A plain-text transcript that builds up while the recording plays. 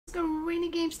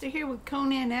Gamester here with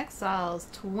Conan Exiles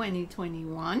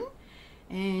 2021.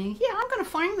 And yeah, I'm going to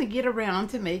finally get around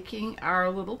to making our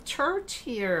little church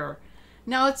here.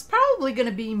 Now, it's probably going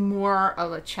to be more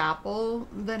of a chapel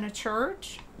than a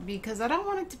church because I don't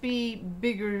want it to be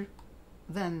bigger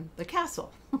than the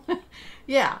castle.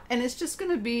 Yeah, and it's just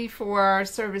going to be for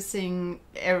servicing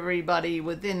everybody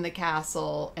within the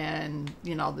castle and,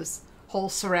 you know, this whole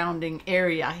surrounding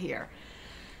area here.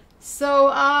 So,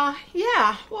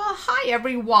 yeah, well, hi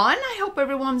everyone. I hope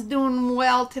everyone's doing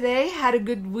well today. Had a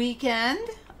good weekend.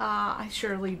 I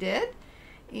surely did.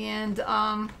 And,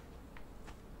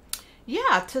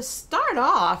 yeah, to start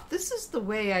off, this is the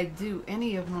way I do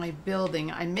any of my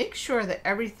building. I make sure that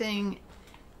everything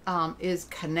is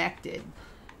connected.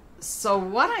 So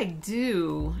what I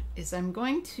do is I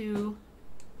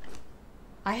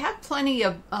have plenty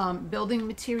of building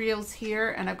materials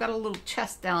here, and I've got a little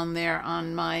chest down there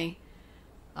on my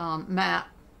map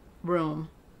room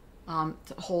to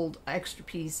hold extra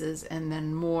pieces and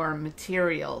then more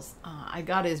materials. I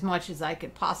got as much as I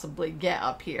could possibly get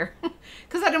up here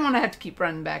because I didn't want to have to keep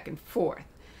running back and forth.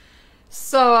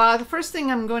 So the first thing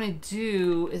I'm going to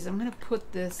do is I'm going to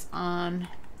put this on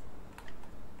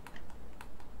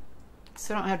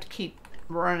so I don't have to keep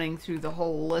running through the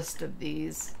whole list of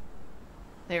these.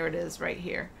 There it is right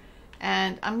here.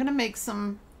 And I'm going to make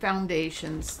some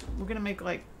foundations. We're going to make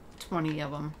like 20 of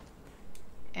them.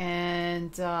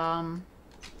 And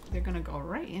they're going to go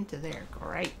right into there.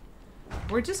 Great.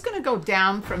 We're just going to go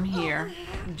down from here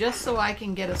just so I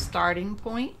can get a starting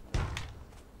point.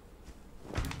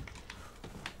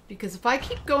 Because if I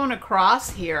keep going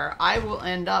across here, I will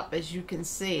end up, as you can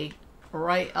see,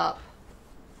 right up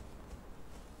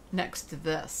next to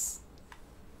this.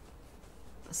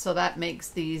 So that makes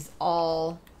these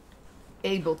all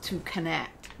able to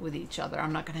connect with each other.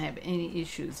 I'm not going to have any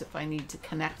issues if I need to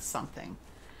connect something.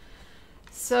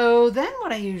 So then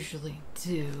what I usually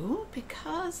do,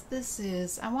 because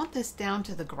I want this down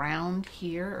to the ground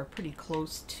here, or pretty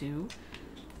close to,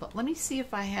 but let me see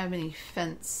if I have any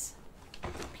fence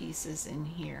pieces in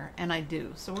here, and I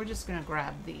do. So we're just going to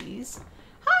grab these.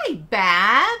 Hi,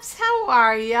 Babs, how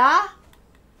are ya?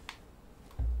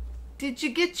 Did you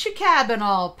get your cabin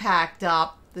all packed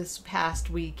up this past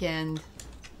weekend?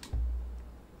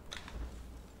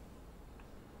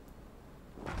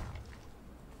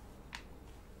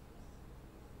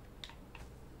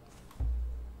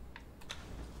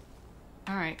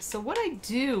 All right, so what I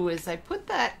do is I put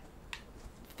that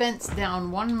fence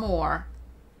down one more,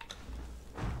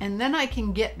 and then I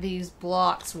can get these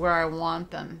blocks where I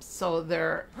want them. So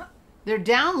they're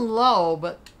down low,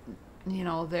 but you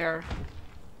know,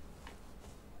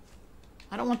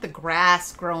 I don't want the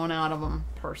grass growing out of them,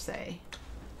 per se.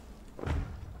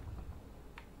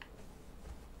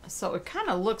 So it kind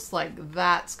of looks like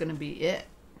that's going to be it,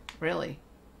 really.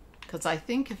 Because I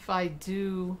think if I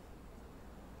do...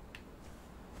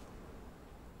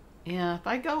 Yeah, if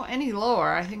I go any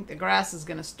lower, I think the grass is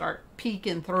going to start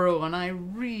peeking through, and I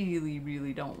really,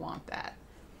 really don't want that.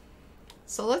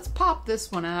 So let's pop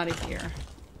this one out of here.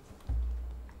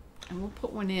 And we'll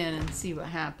put one in and see what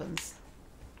happens.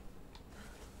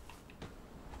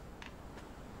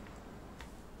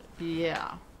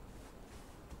 Yeah.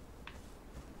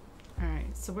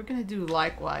 Alright, so we're going to do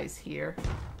likewise here.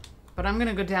 But I'm going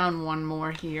to go down one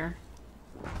more here.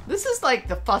 This is like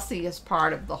the fussiest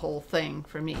part of the whole thing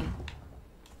for me.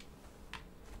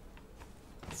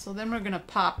 So then we're going to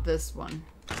pop this one.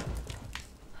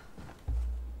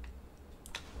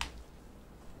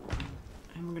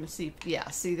 And we're going to see, yeah,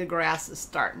 see the grass is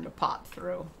starting to pop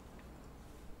through.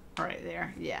 Right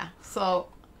there, yeah. So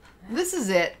this is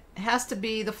it. It has to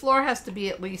be, the floor has to be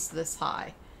at least this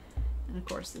high. And of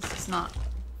course this is not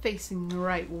facing the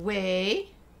right way.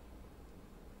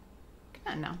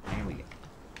 Come on now, there we go.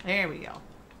 There we go.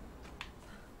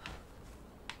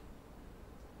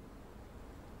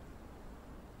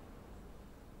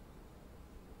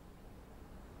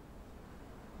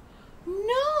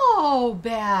 No,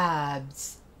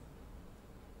 Babs.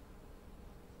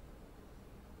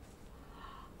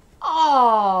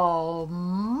 Oh,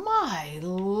 my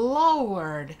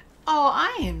Lord. Oh,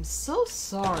 I am so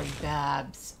sorry,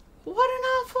 Babs. What an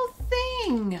awful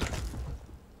thing.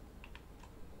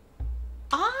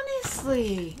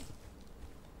 Honestly.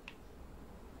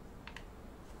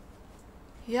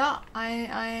 Yeah, I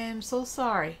am so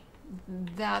sorry.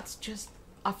 That's just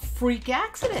a freak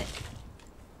accident.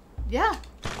 Yeah.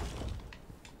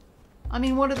 I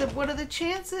mean, what are the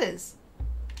chances?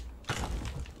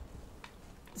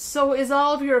 So is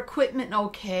all of your equipment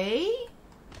okay?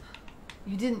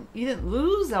 You didn't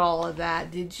lose all of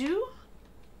that, did you?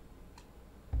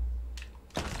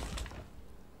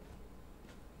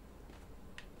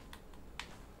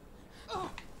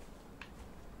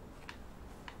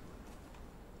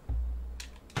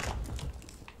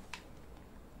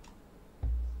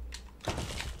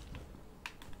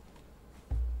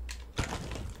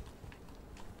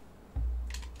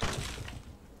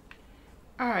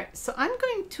 All right, so I'm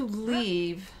going to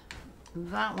leave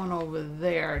that one over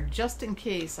there just in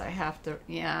case I have to.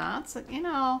 Yeah, it's like, you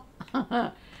know.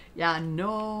 Yeah,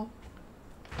 no.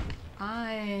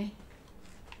 Yeah,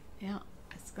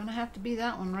 it's gonna have to be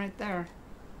that one right there.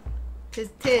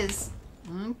 Tis.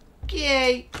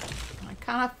 Okay. I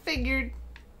kind of figured.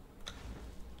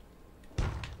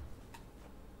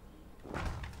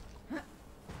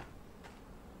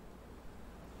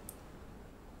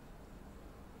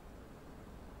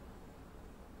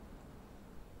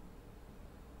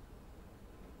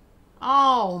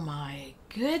 Oh my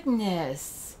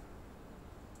goodness.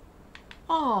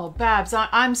 Oh, Babs,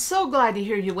 I'm so glad to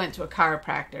hear you went to a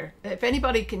chiropractor. If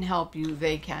anybody can help you,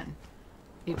 they can.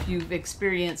 If you've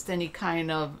experienced any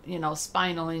kind of, you know,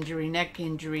 spinal injury, neck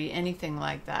injury, anything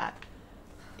like that.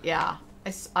 Yeah,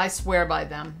 I swear by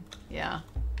them. Yeah.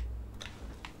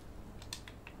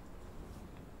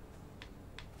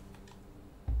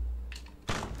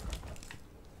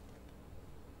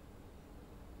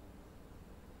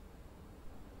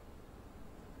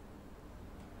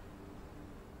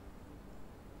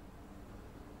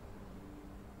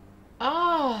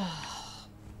 Oh,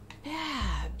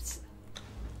 Babs.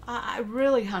 I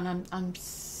really, hon, I'm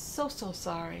so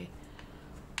sorry.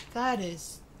 That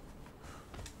is,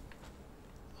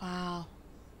 wow.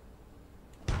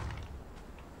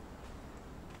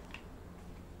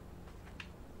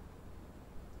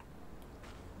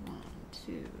 One,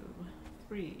 two,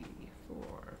 three,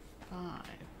 four, five.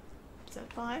 Is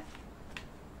that five?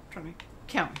 I'm trying to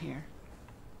count here.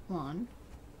 1,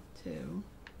 2,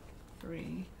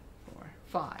 3, 4,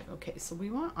 5. Okay, so we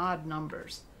want odd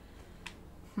numbers.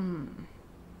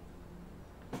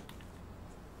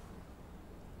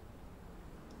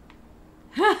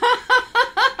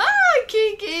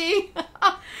 Kiki.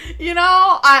 You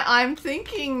know, I'm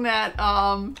thinking that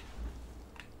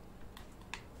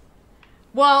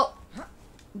well,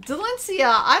 Delencia,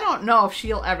 I don't know if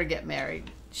she'll ever get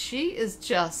married. She is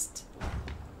just,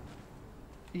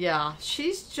 yeah,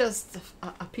 she's just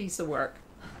a piece of work.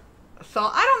 So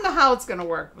I don't know how it's going to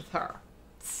work with her.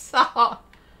 So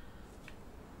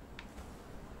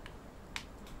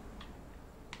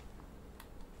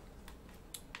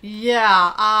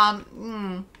yeah,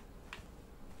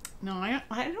 no,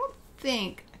 I don't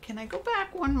think, can I go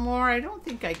back one more? I don't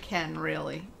think I can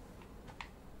really.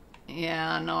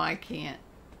 Yeah, no, I can't.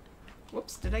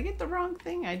 Whoops, did I get the wrong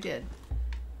thing? I did.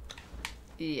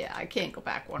 Yeah, I can't go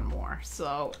back one more.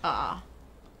 So,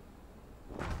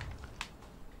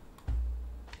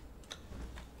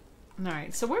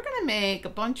 alright, so we're gonna make a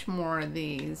bunch more of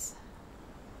these.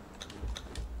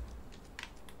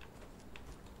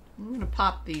 I'm gonna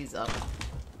pop these up.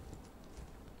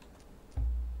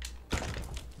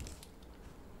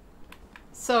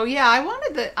 So yeah, I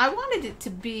wanted it to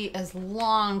be as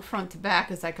long front to back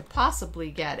as I could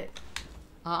possibly get it.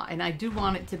 And I do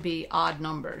want it to be odd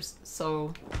numbers.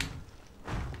 So,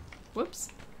 whoops.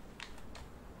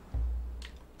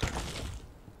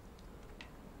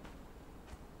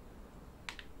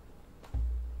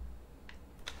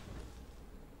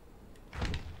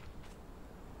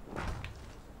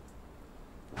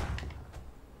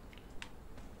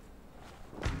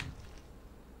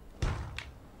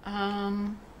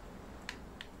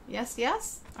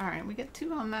 Yes. All right, we get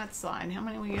 2 on that side. How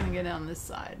many are we gonna get on this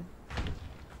side?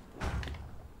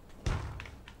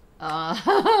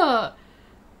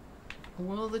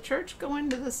 Will the church go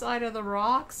into the side of the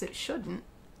rocks? It shouldn't.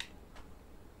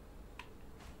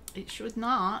 It should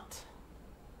not.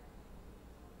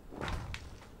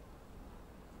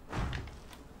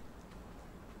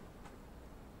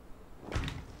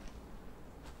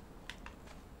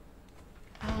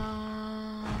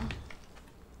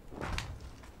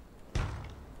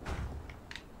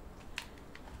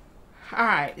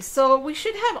 Alright, so we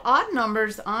should have odd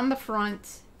numbers on the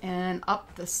front and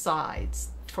up the sides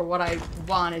for what I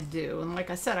want to do. And like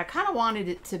I said, I kind of wanted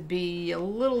it to be a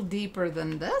little deeper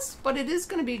than this, but it is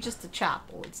going to be just a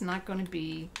chapel. It's not going to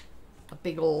be a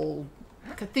big old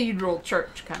cathedral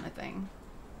church kind of thing.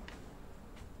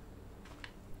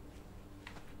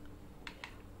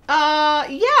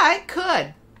 Yeah, it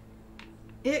could.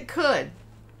 It could.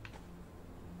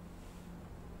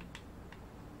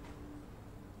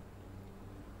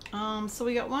 So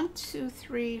we got 1, 2,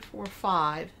 3, 4,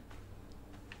 5.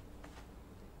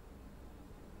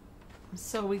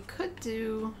 So we could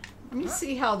do, let me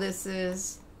see how this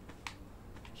is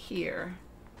here.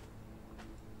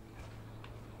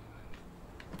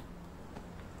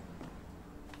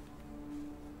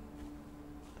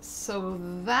 So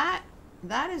that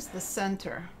is the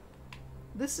center.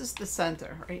 This is the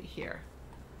center right here.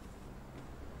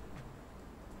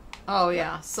 Oh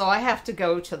yeah, so I have to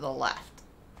go to the left.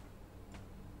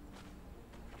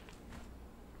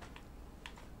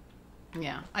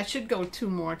 Yeah, I should go 2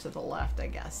 more to the left, I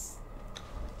guess.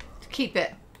 To keep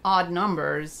it odd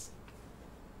numbers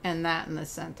and that in the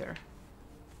center.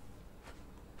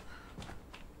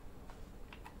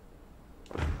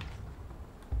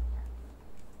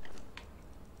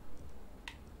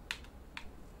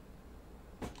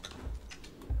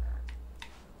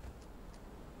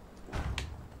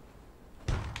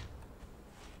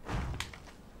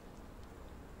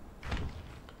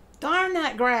 Darn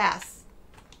that grass.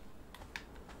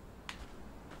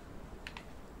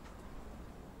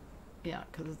 Yeah,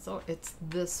 because it's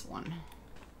this one.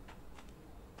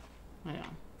 Yeah.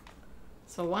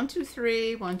 So 1, 2,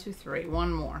 3, 1, 2, 3.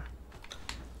 One more.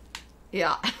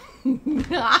 Yeah. I'm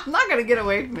not gonna get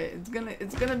away from it.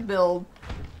 It's gonna build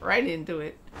right into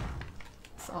it.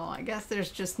 So I guess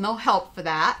there's just no help for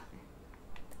that.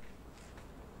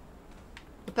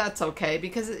 But that's okay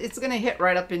because it's gonna hit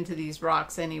right up into these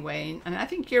rocks anyway. And I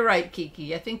think you're right,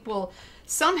 Kiki. I think we'll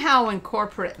somehow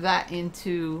incorporate that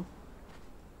into,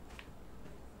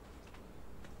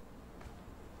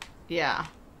 yeah,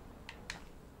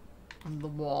 on the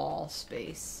wall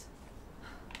space.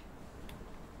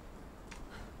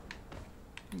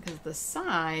 Because the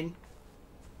side,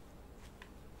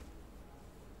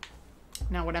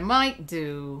 now what I might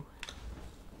do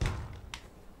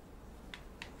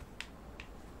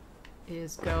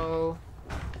is go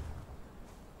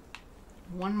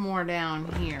 1 more down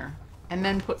here and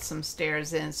then put some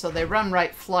stairs in so they run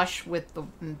right flush with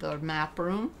the map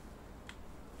room.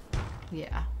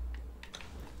 Yeah.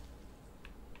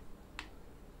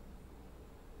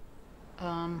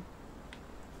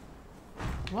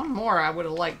 One more I would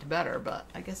have liked better, but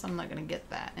I guess I'm not gonna get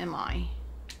that, am I?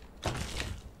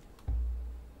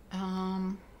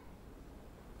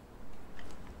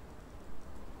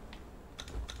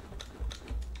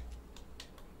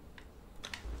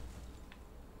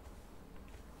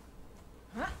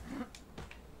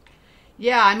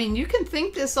 Yeah, I mean, you can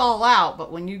think this all out,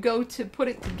 but when you go to put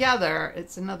it together,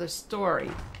 it's another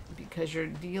story because you're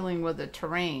dealing with the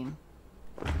terrain.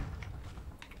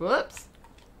 Whoops.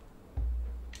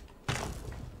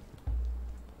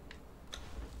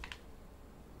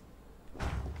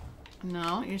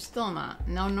 No, you're still not.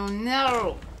 No, no,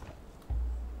 no.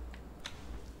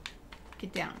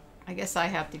 Get down. I guess I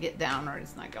have to get down or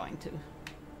it's not going to.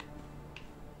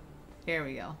 There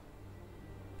we go.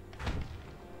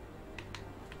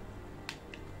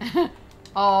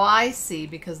 Oh, I see,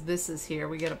 because this is here.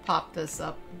 We gotta pop this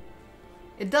up.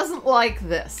 It doesn't like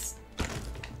this.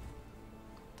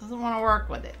 Doesn't want to work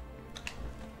with it.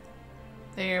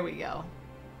 There we go.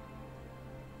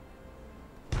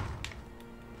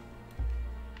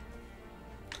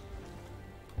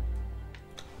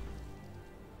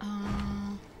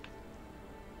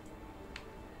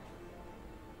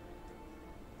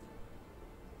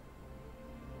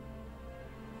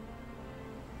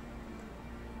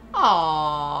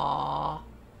 Aww.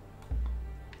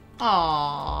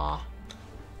 Aww.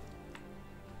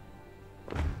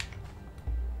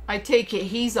 I take it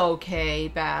he's okay,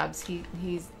 Babs.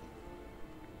 He's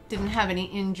didn't have any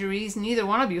injuries. Neither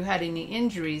one of you had any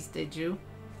injuries, did you?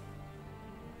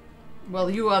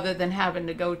 Well, you other than having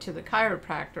to go to the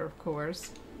chiropractor, of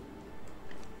course.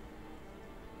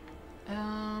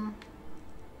 Let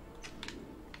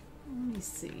me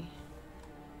see.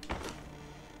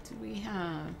 Do we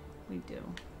have... We do.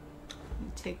 Let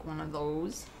me take one of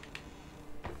those.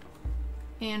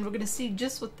 And we're going to see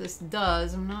just what this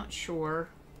does. I'm not sure.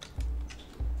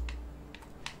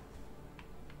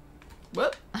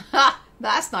 Whoop!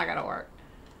 That's not going to work.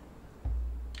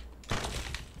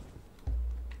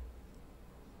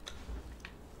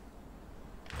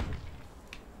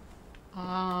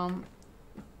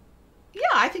 Yeah,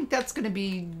 I think that's going to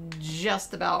be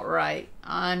just about right.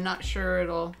 I'm not sure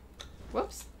it'll...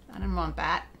 Whoops. I didn't want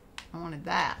that. I wanted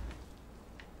that.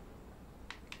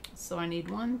 So I need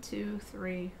 1, 2,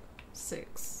 3,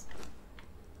 6.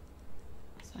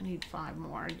 So I need 5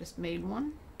 more. I just made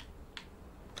one.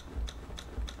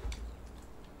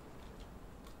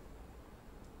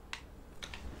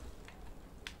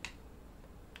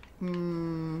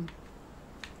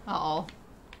 Uh-oh.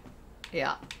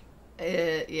 Yeah.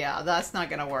 Yeah, that's not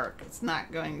going to work. It's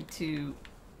not going to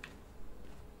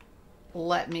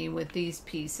let me with these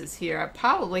pieces here. I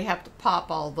probably have to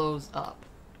pop all those up.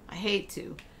 I hate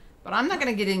to, but I'm not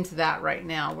going to get into that right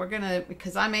now. We're going to,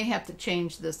 because I may have to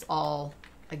change this all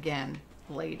again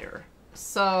later.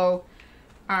 So,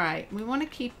 all right, we want to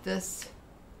keep this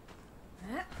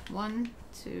 1,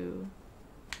 2,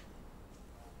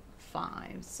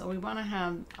 5. So we want to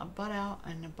have a butt out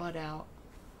and a butt out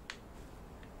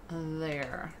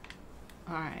there.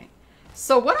 All right.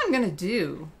 So what I'm going to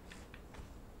do,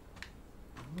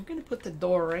 we're going to put the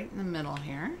door right in the middle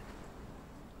here.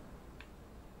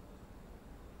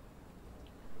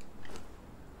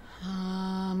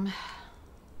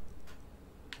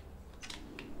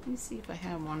 Let me see if I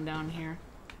have one down here.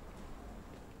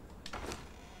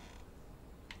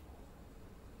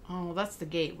 Oh, that's the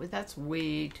gate. That's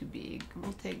way too big.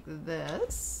 We'll take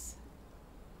this.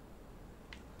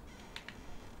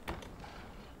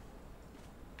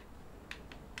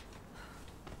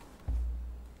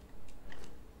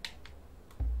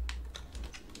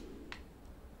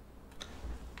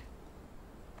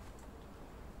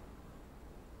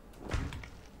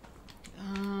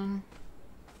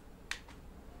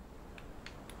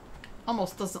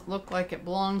 Almost doesn't look like it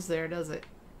belongs there, does it?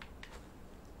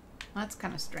 That's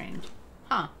kind of strange.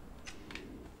 Huh.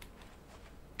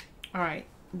 Alright.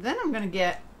 Then I'm going to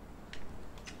get...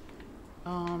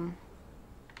 I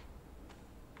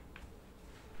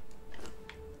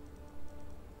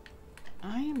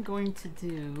am going to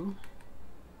do...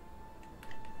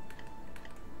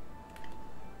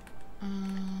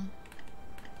 I'm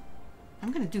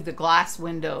going to do the glass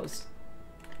windows.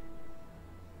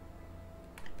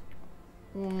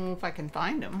 If I can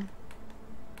find them.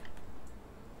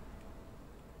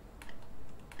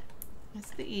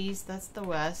 That's the east, that's the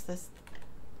west, that's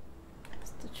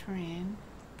the train.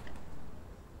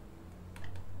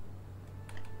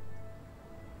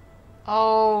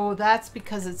 Oh, that's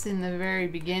because it's in the very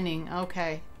beginning.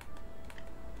 Okay.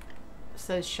 It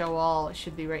says show all. It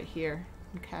should be right here.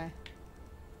 Okay.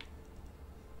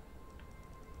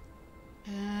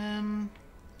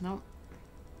 Nope.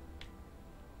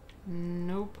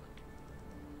 Nope.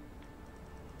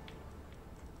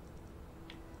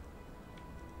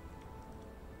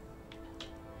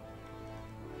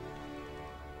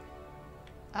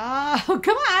 Oh,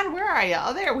 come on. Where are you?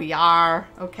 Oh, there we are.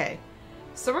 Okay.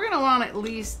 So we're going to want at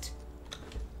least...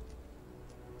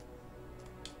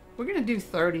 We're going to do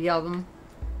 30 of them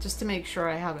just to make sure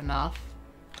I have enough.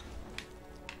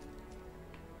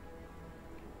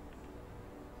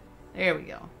 There we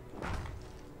go.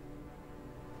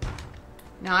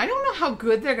 Now, I don't know how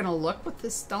good they're going to look with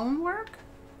this stonework,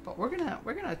 but we're going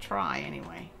to try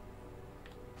anyway.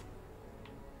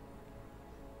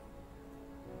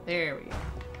 There we go.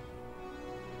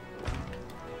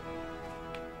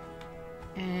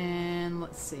 And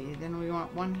let's see, then we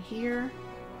want one here.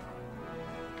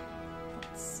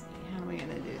 Let's see, how are we going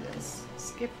to do this?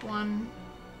 Skip one.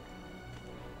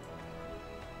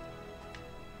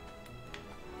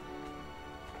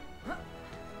 Alright,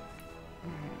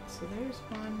 so there's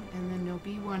one, and then there'll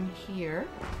be one here.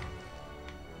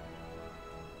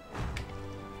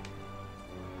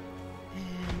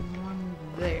 And one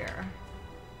there.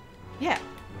 Yeah.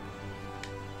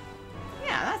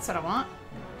 Yeah, that's what I want.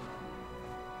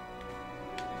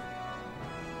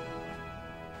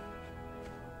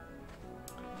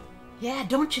 Yeah,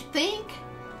 don't you think?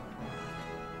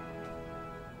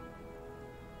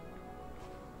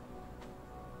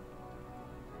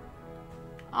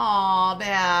 Aw,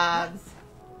 Babs.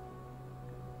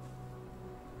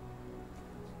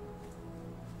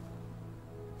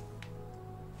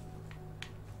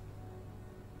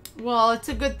 Well, it's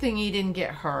a good thing he didn't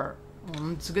get hurt.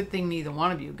 It's a good thing neither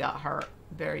one of you got hurt.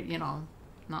 Very, you know,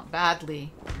 not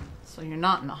badly. So you're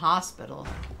not in the hospital.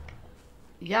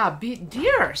 Yeah,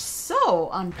 deer are so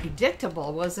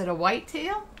unpredictable. Was it a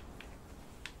whitetail?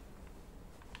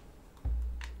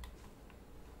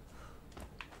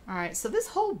 Alright, so this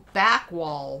whole back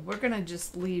wall, we're going to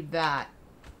just leave that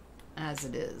as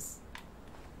it is.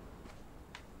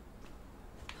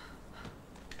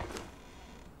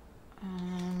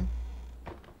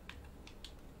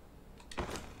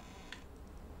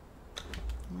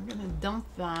 We're going to dump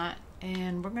that,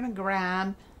 and we're going to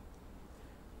grab...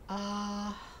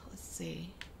 let's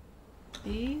see.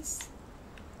 These.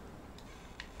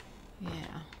 Yeah.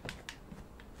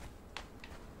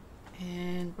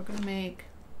 And we're gonna make...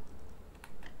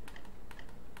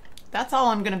 That's all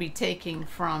I'm gonna be taking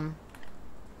from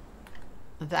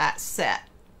that set.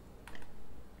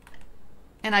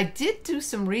 And I did do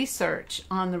some research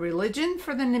on the religion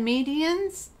for the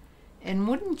Nemedians, and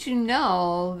wouldn't you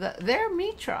know that they're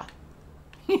Mitra.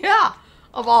 Yeah.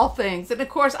 Of all things. And of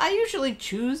course, I usually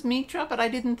choose Mitra, but I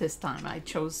didn't this time. I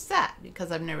chose Set because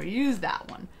I've never used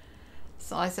that one.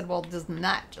 So I said, well, doesn't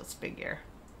that just figure?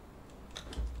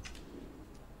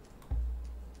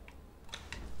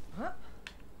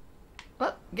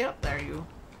 But get up there, you.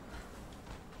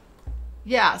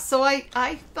 Yeah, so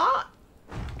I thought,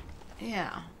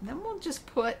 Yeah, then we'll just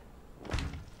put,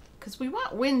 because we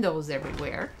want windows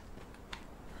everywhere.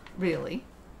 Really.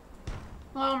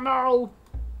 Oh no.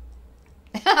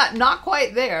 Not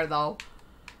quite there though.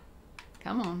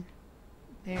 Come on.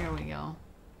 There we go.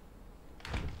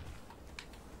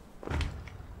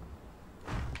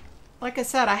 Like I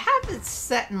said, I have it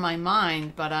set in my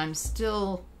mind, but I'm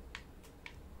still,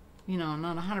 you know,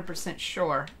 not 100%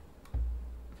 sure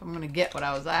if I'm going to get what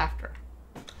I was after.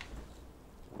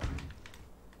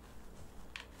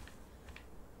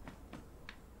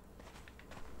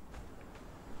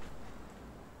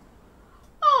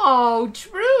 Oh,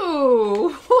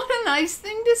 Drew, what a nice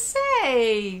thing to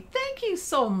say. Thank you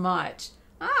so much.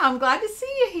 I'm glad to see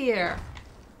you here.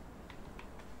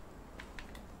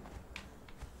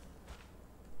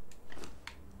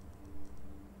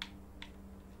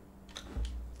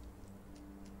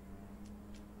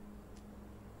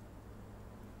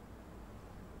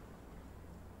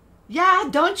 Yeah,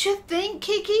 don't you think,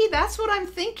 Kiki? That's what I'm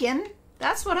thinking.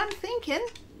 That's what I'm thinking.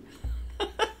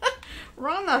 We're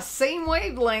on the same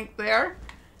wavelength there.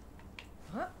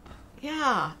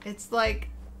 Yeah, it's like,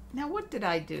 now what did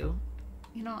I do?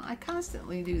 You know, I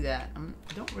constantly do that.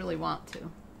 I don't really want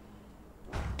to.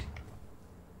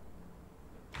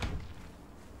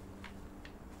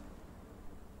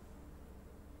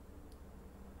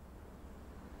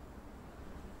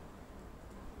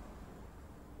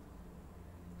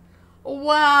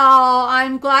 Wow,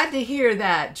 I'm glad to hear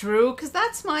that, Drew, because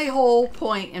that's my whole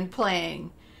point in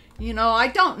playing. You know, I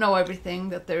don't know everything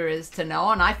that there is to know,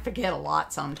 and I forget a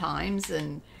lot sometimes,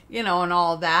 and, you know, and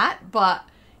all that. But,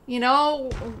 you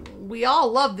know, we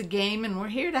all love the game, and we're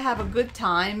here to have a good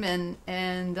time, and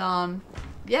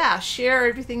yeah, share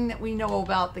everything that we know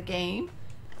about the game.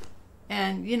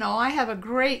 And, you know, I have a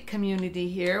great community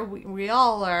here. We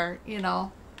all are, you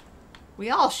know,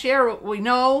 we all share what we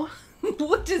know,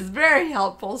 which is very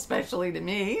helpful, especially to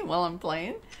me while I'm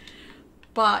playing.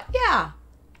 But, yeah,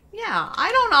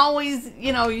 I don't always,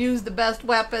 you know, use the best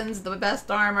weapons, the best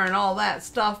armor, and all that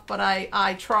stuff, but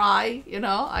I try, you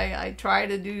know, I try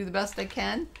to do the best I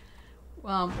can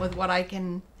with what I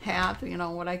can have, you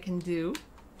know, what I can do,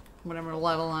 whatever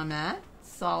level I'm at.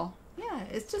 So, yeah,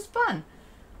 it's just fun.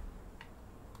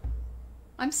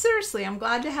 I'm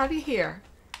glad to have you here.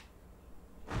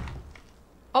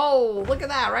 Oh, look at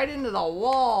that, right into the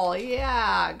wall.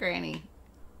 Yeah, Granny.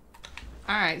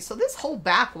 All right, so this whole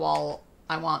back wall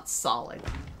I want solid.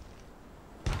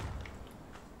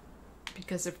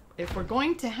 Because if we're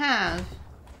going to have...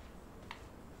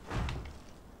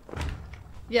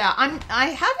 Yeah, I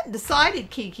haven't decided,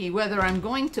 Kiki, whether I'm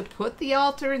going to put the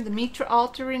altar, the Mitra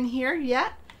altar in here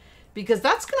yet. Because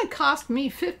that's going to cost me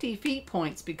 50 feet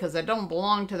points because I don't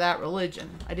belong to that religion.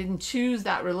 I didn't choose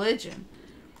that religion.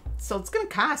 So it's going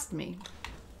to cost me.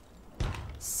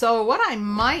 So what I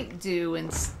might do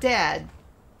instead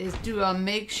is do a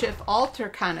makeshift altar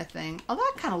kind of thing. Oh,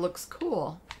 that kind of looks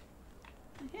cool.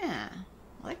 Yeah,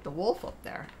 I like the wolf up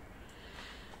there.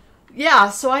 Yeah,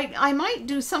 so I might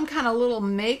do some kind of little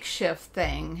makeshift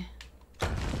thing.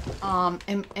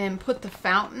 And put the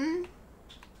fountain.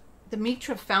 The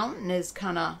Mitra fountain is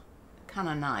kind of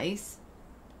nice.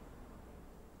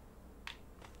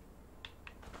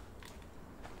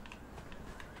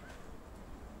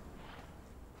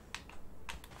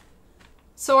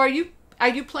 So are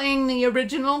you playing the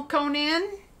original Conan,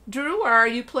 Drew, or are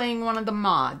you playing one of the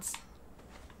mods?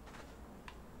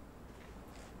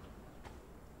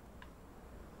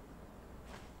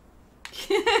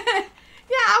 Yeah,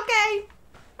 okay.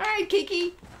 All right,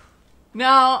 Kiki.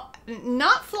 No,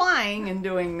 not flying and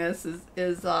doing this is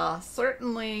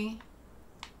certainly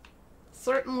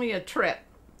a trip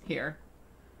here.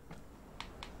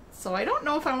 So I don't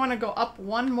know if I want to go up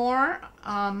one more.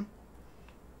 I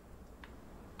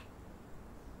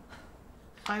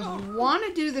want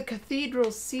to do the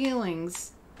cathedral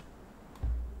ceilings,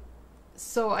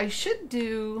 so I should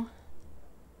do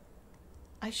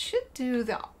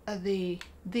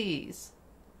these.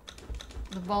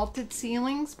 The vaulted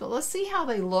ceilings, but let's see how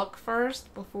they look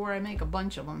first before I make a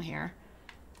bunch of them here.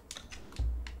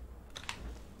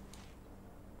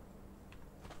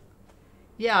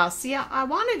 Yeah, see, I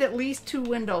wanted at least 2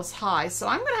 windows high, so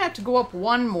I'm going to have to go up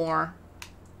one more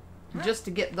just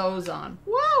to get those on.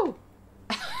 Whoa!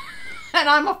 And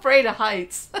I'm afraid of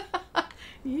heights.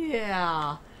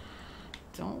 Yeah.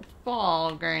 Don't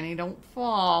fall, Granny, don't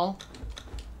fall.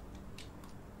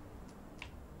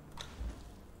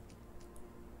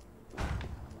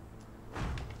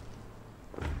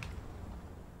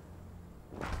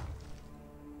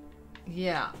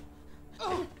 Yeah.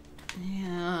 Oh.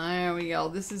 Yeah, there we go.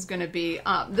 This is going to be,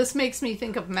 this makes me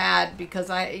think of Mad, because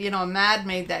Mad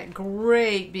made that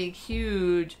great, big,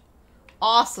 huge,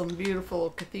 awesome,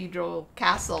 beautiful cathedral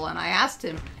castle, and I asked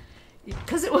him,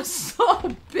 because it was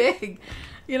so big,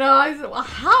 I said, well,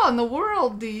 how in the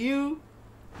world do you,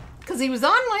 because he was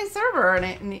on my server,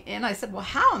 and I said, well,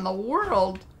 how in the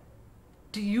world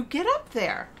do you get up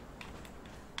there?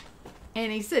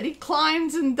 And he said he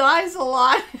climbs and dies a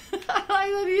lot. I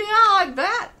said, yeah,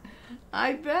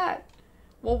 I bet.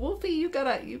 Well, Wolfie, you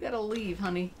gotta leave,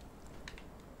 honey.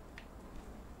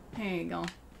 There you go.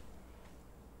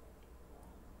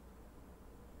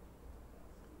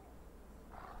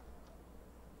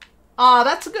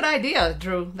 That's a good idea,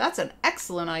 Drew. That's an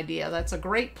excellent idea. That's a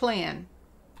great plan.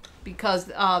 Because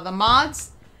the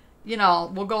mods,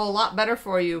 will go a lot better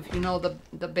for you if you know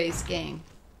the base game.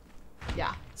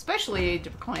 Yeah, especially Age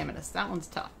of Calamitous. That one's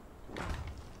tough.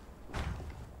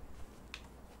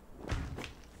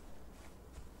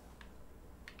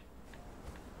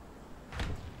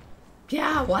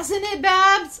 Yeah, wasn't it,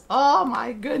 Babs? Oh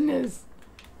my goodness.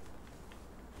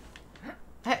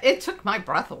 It took my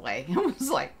breath away. It was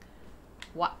like,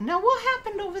 what? Now what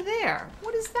happened over there?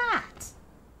 What is that?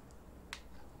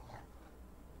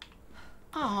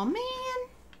 Oh man.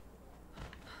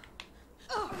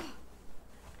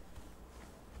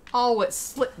 Oh, it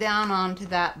slipped down onto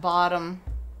that bottom.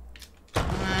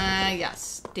 Yeah,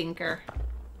 stinker.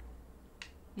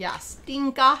 Yeah,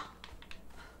 stinker.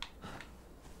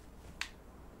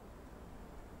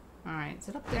 Alright, is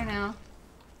it up there now?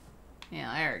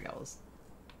 Yeah, there it goes.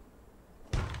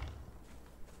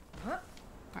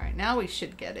 Alright, now we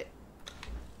should get it.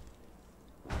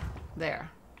 There.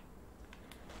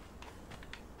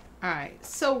 Alright,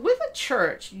 so with a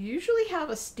church, you usually have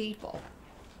a steeple.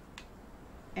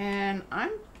 And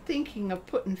I'm thinking of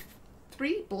putting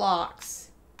 3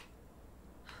 blocks.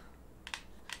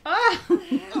 Ah!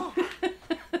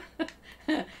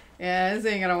 Yeah, this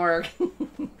ain't gonna work.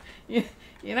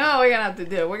 You know what we're gonna have to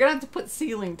do? We're gonna have to put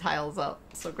ceiling tiles up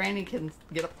so Granny can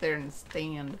get up there and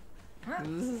stand.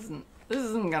 This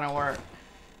isn't gonna work.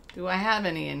 Do I have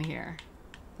any in here?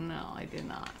 No, I did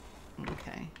not.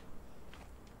 Okay.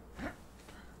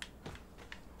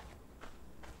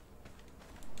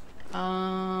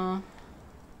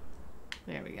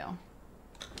 There we go.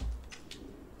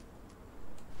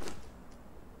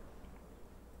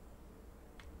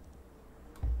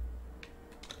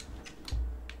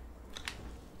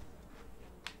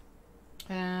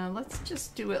 Let's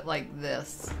just do it like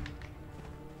this.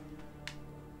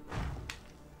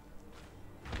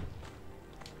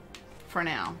 For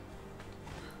now.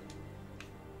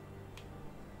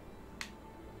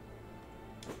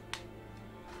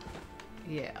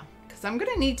 Yeah, because I'm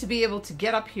going to need to be able to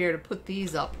get up here to put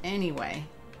these up anyway.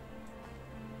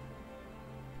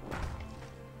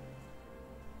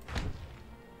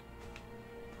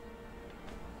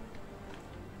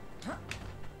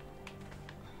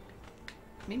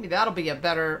 Maybe that'll be a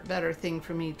better thing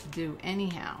for me to do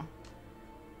anyhow.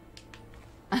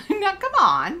 Now, come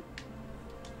on.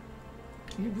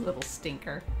 You little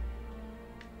stinker.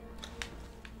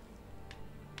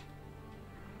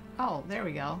 Oh, there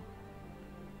we go.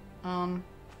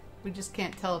 We just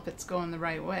can't tell if it's going the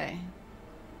right way.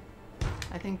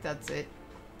 I think that's it.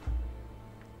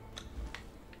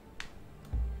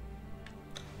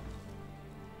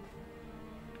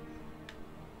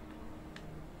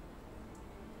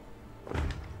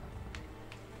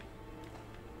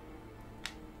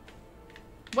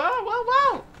 Whoa, whoa,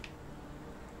 whoa!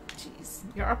 Jeez,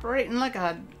 you're operating like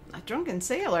a drunken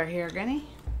sailor here, Granny.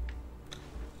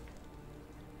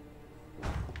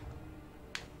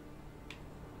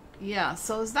 Yeah,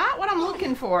 so is that what I'm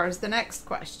looking for is the next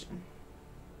question.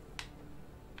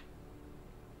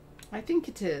 I think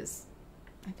it is.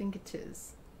 I think it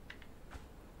is.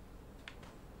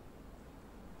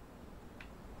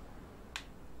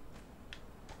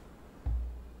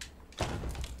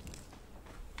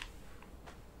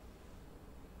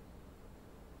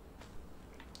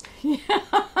 Yeah,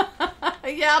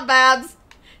 yeah, Babs.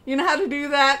 You know how to do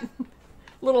that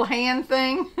little hand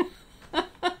thing?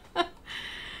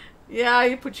 Yeah,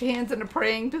 you put your hands in a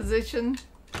praying position.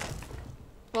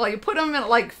 Well, you put them in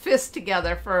like fists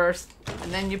together first,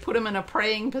 and then you put them in a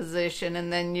praying position,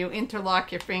 and then you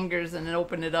interlock your fingers and then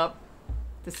open it up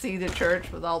to see the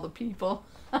church with all the people.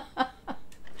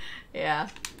 Yeah,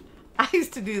 I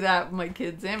used to do that with my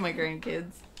kids and my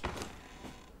grandkids.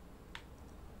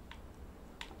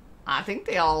 I think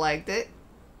they all liked it.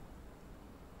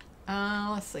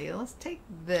 Let's see. Let's take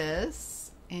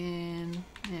this and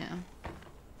yeah.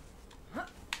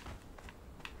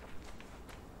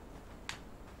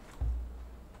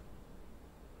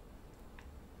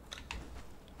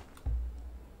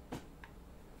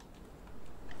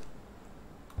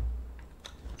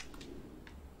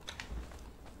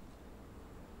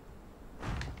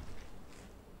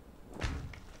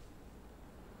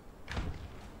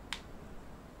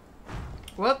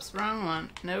 Whoops, wrong one.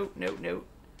 Nope, nope, nope.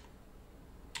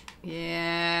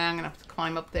 Yeah, I'm gonna have to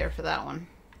climb up there for that one.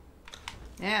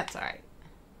 Yeah, it's alright.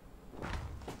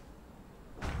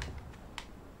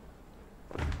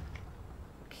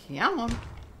 Come on.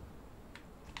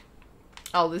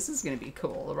 Oh, this is gonna be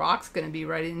cool. The rock's gonna be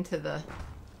right into the...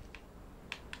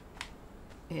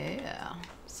 Yeah.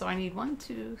 So I need 1,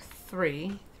 2,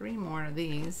 3. 3 more of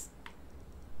these.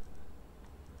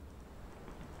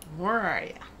 Where are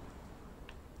you?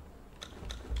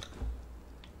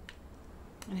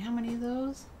 And how many of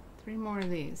those? 3 more of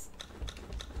these.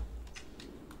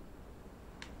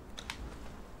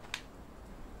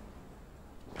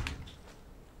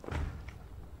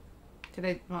 Did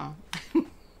I? Well,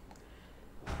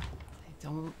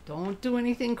 don't do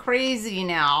anything crazy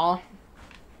now.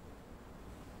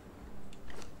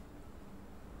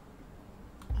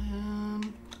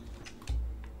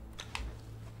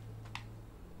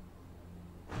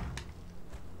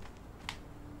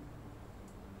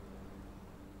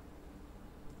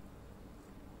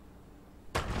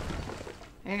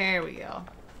 There we go.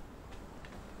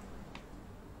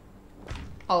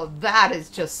 Oh, that is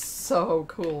just so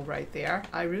cool right there.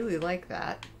 I really like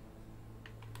that.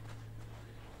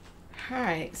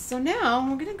 Alright, so now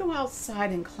we're going to go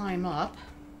outside and climb up.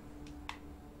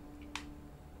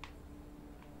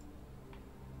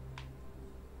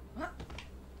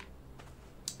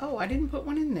 Oh, I didn't put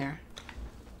one in there.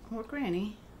 Oh,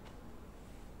 Granny.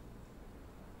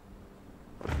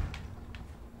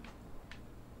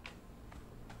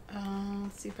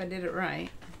 Let's see if I did it right.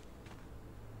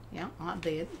 Yeah, I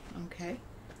did. Okay.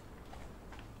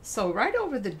 So right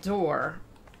over the door,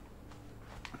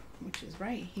 which is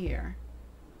right here,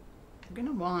 I'm going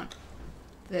to want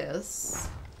this.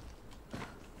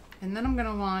 And then I'm going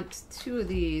to want 2 of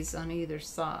these on either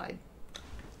side.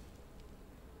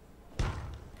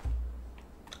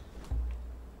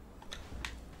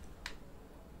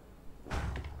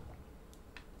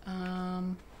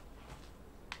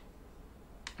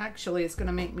 Actually, it's going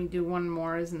to make me do one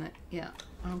more, isn't it? Yeah.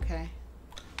 Okay.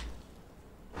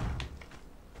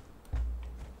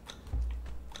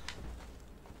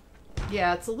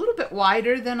 Yeah, it's a little bit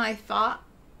wider than I thought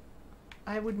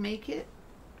I would make it.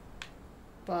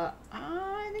 But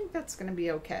I think that's going to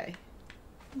be okay.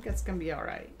 I think that's going to be all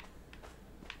right.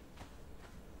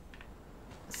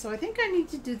 So I think I need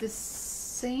to do the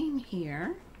same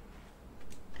here.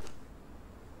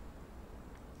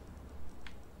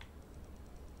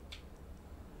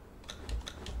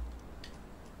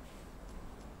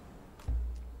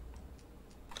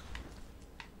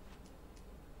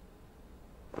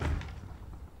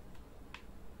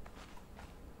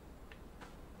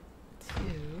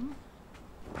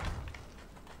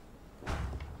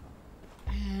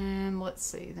 Let's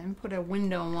see, then put a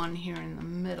window one here in the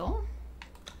middle.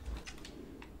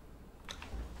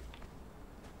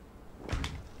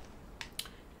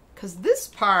 Because this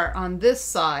part on this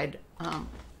side, of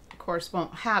course,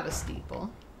 won't have a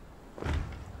steeple.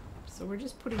 So we're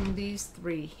just putting these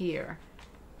 3 here.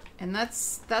 And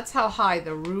that's how high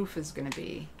the roof is going to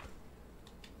be.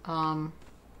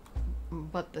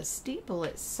 But the steeple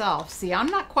itself, see, I'm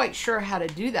not quite sure how to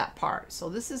do that part. So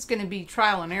this is going to be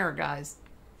trial and error, guys.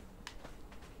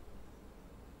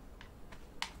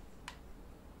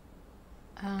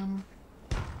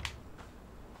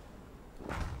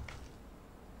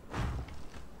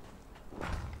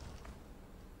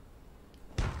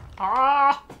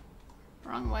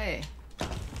 Wrong way.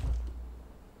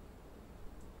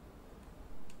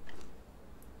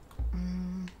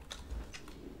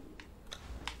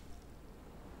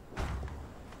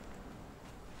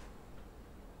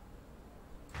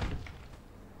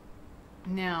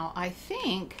 Now, I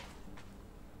think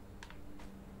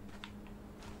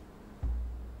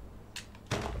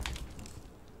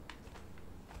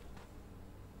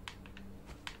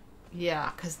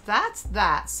yeah, because that's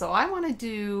that. So I want to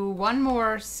do one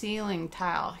more ceiling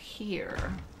tile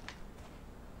here.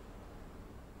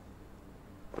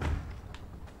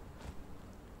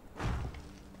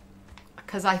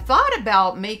 Because I thought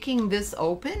about making this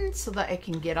open so that I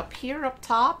can get up here up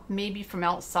top, maybe from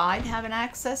outside having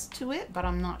access to it, but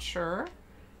I'm not sure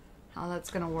how that's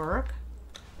going to work.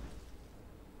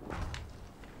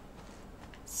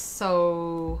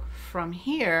 So from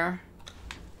here,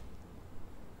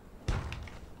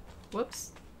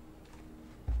 whoops.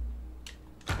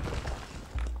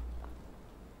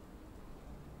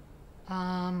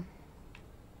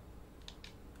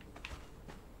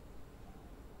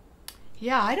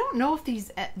 Yeah, I don't know if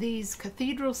these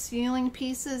cathedral ceiling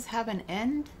pieces have an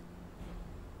end.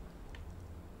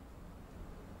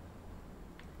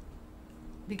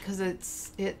 Because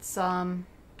it's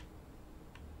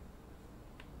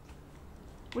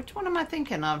Which one am I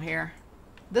thinking of here?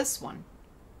 This one.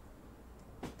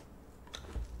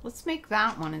 Let's make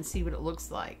that one and see what it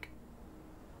looks like.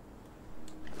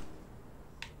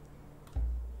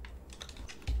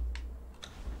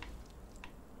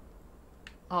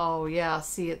 Oh yeah,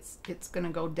 see it's gonna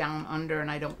go down under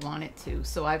and I don't want it to.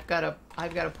 So I've gotta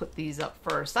put these up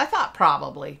first. I thought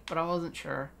probably, but I wasn't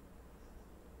sure.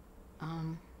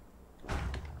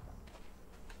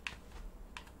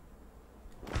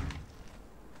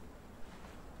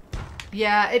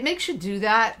 Yeah, it makes you do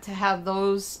that to have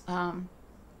those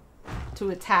to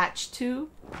attach to.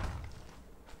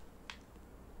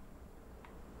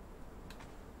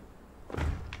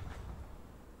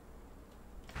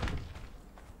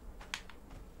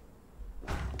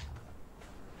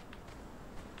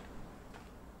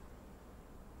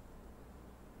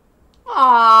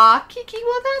 Aw, Kiki,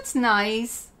 well that's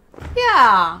nice.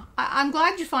 Yeah, I'm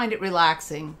glad you find it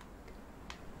relaxing.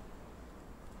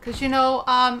 Because, you know,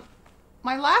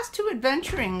 my last two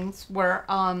adventurings were,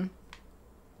 I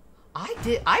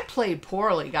played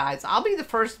poorly, guys. I'll be the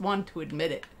first one to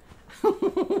admit it.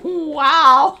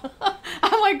 Wow.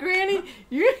 I'm like, Granny,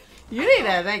 you need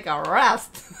to take a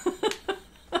rest.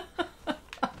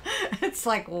 It's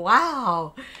like,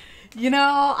 wow. You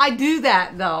know, I do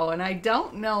that though, and I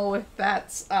don't know if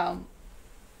that's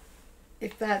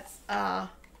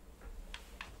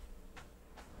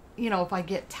you know, if I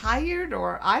get tired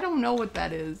or I don't know what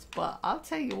that is, but I'll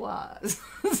tell you what,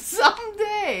 some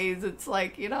days it's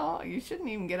like, you know, you shouldn't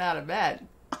even get out of bed.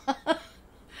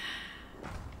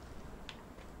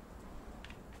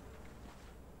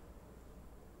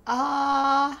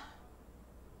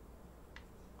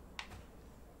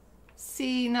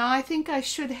 See, now I think I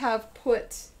should have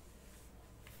put,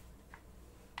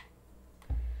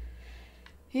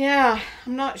 yeah,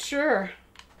 I'm not sure.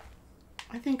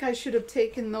 I think I should have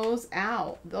taken those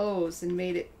out, and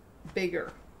made it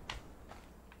bigger.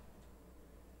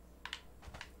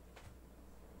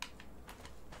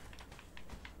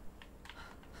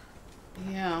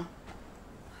 Yeah.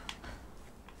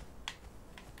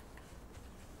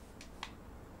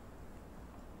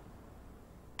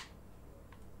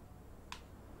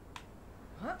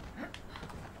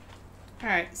 All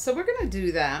right, so we're gonna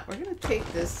do that. We're gonna take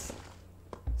this.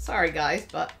 Sorry, guys,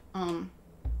 but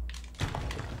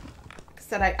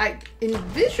that I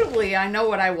visually I know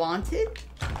what I wanted.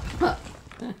 The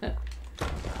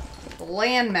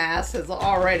landmass has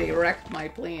already wrecked my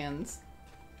plans.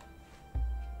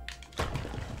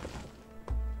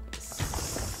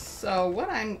 So what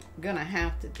I'm gonna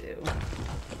have to do,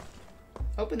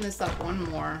 open this up one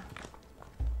more.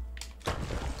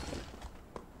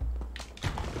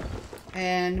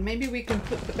 And maybe we can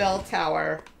put the bell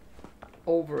tower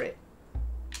over it.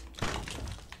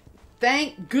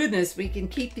 Thank goodness we can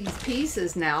keep these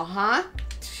pieces now, huh?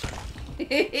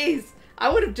 Jeez, I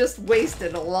would have just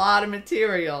wasted a lot of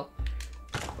material.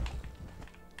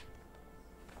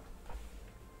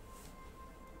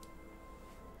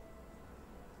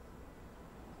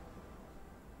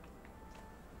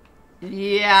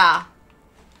 Yeah.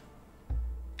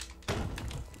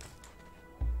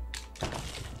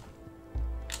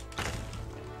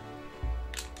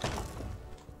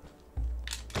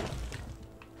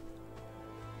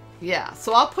 Yeah,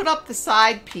 so I'll put up the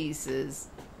side pieces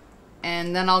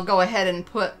and then I'll go ahead and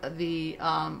put the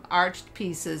arched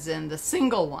pieces in the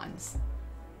single ones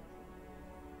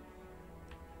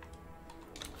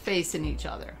facing each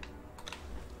other.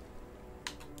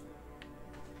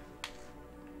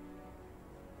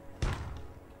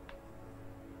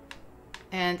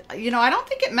 And, you know, I don't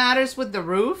think it matters with the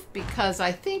roof because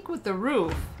I think with the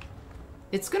roof,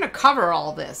 it's going to cover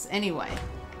all this anyway.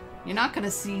 You're not going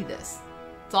to see this.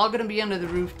 It's all going to be under the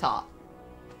rooftop.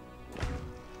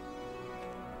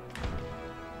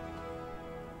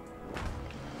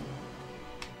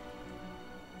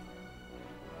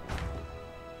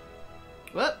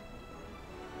 Whoop.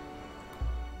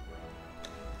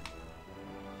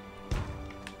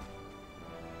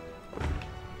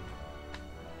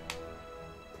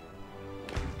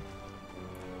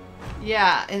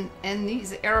 Yeah, and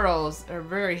these arrows are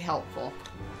very helpful.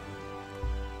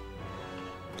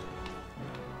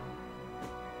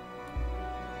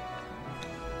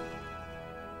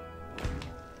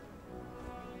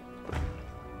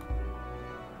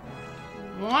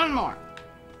 One more.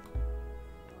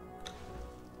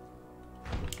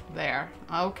 There.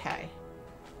 Okay.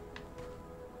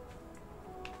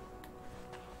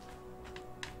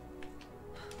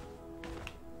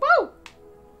 Woo!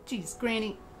 Jeez,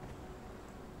 Granny.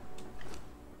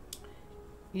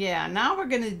 Yeah, now we're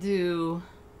gonna do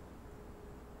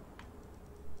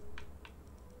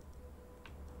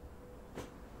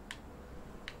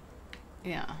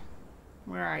Yeah.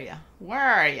 Where are you? Where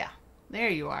are you? There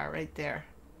you are, right there.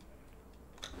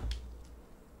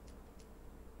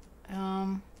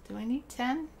 Do I need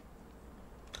 10?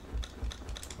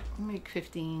 I'll make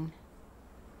 15.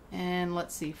 And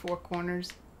let's see, 4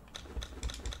 corners.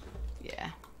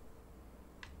 Yeah.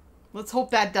 Let's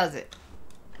hope that does it.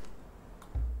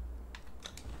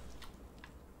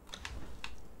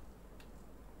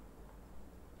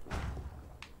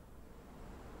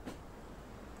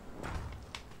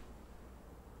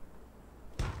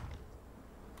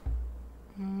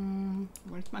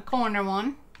 Where's my corner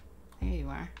one? There you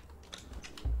are.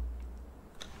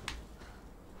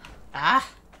 Ah!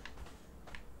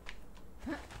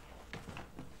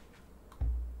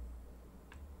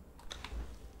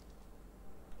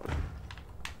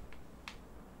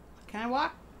 Can I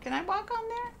walk? Can I walk on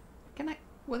there? Can I,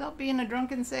 without being a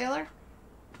drunken sailor?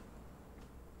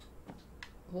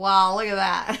 Wow, look at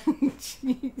that.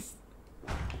 Jeez.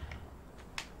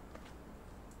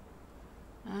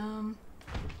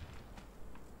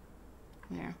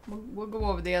 There. We'll go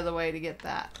over the other way to get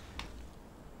that.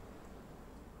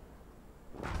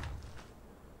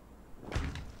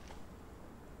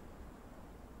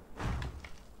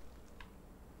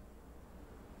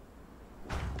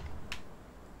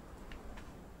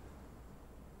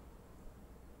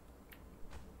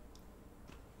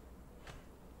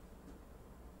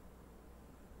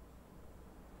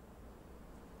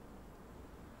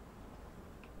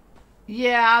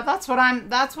 Yeah, that's what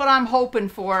I'm hoping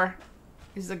for,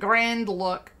 is a grand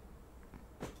look.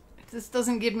 If this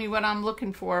doesn't give me what I'm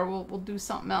looking for, we'll do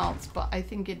something else, but I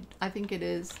think it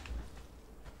is.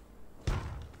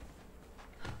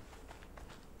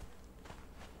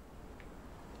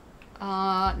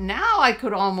 Now I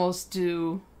could almost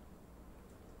do,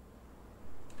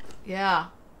 yeah.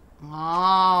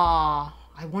 Ah,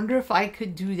 I wonder if I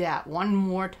could do that one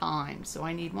more time. So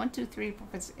I need 1, 2, 3, 4,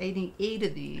 5, 6, 8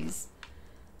 of these.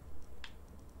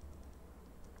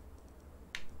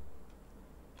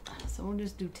 So we'll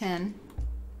just do 10.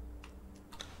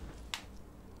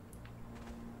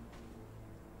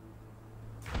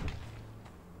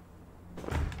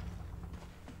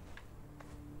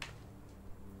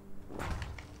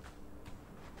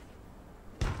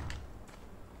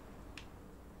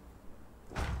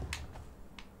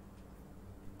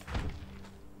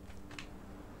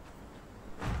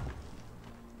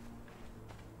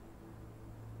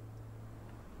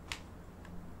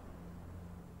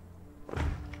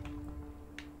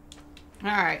 All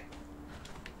right.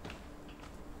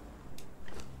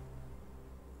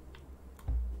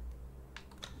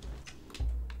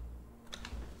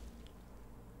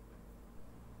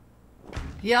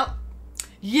 Yep.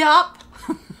 Yep.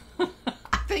 I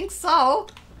think so.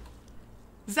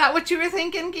 Is that what you were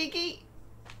thinking, Kiki?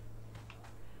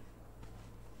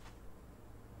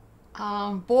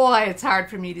 Boy, it's hard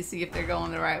for me to see if they're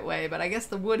going the right way, but I guess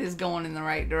the wood is going in the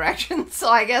right direction, so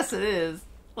I guess it is.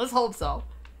 Let's hope so.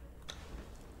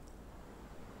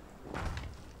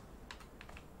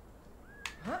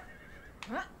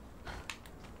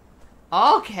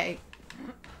 Okay.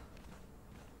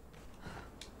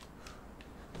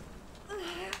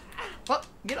 Oh,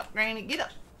 get up, Granny, get up.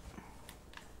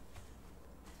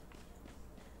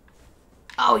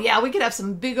 Oh yeah, we could have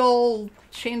some big old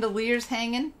chandeliers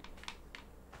hanging.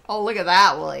 Oh, look at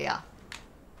that, will ya?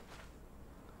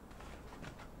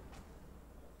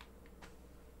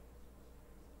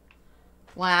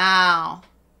 Wow.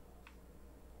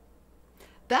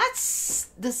 That's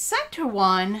the center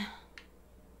one.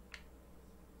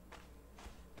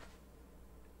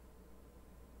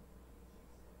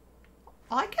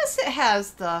 Well, I guess it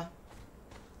has the,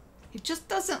 it just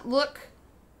doesn't look,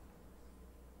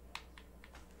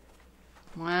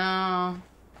 wow.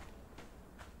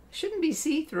 Shouldn't be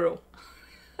see-through.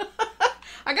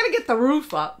 I gotta get the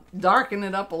roof up, darken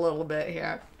it up a little bit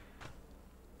here.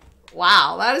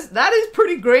 Wow, that is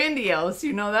pretty grandiose,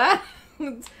 you know that?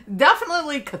 It's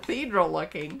definitely cathedral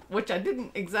looking, which I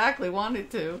didn't exactly want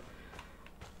it to.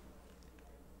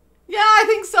 Yeah, I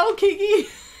think so, Kiki.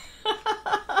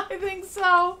 I think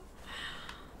so.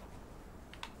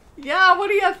 Yeah, what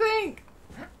do you think?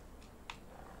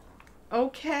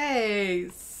 Okay,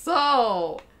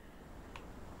 so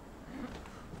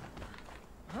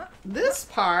this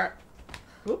part,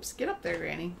 oops, get up there,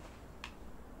 Granny.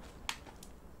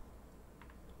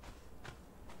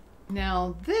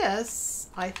 Now this,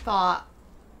 I thought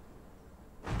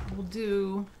we'll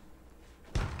do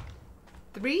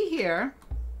 3 here.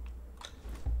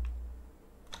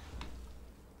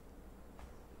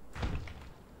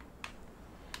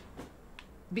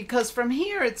 Because from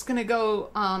here it's going to go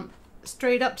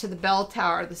straight up to the bell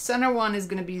tower. The center one is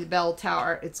going to be the bell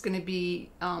tower. It's going to be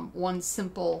one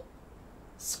simple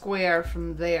square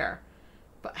from there.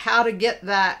 But how to get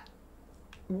that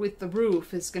with the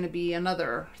roof is going to be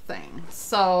another thing.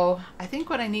 So I think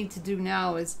what I need to do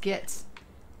now is get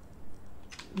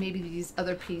maybe these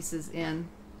other pieces in.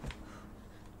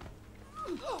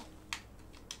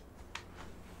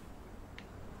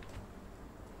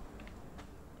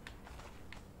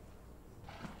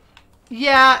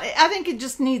 Yeah, I think it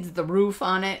just needs the roof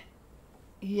on it.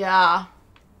 Yeah.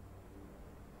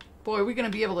 Boy, we're going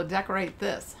to be able to decorate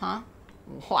this, huh?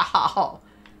 Wow.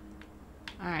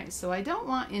 Alright, so I don't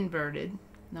want inverted.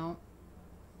 No.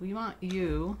 We want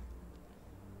you.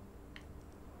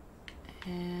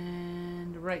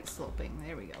 And right sloping.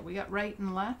 There we go. We got right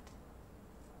and left?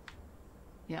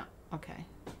 Yeah, okay.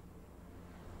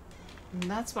 And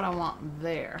that's what I want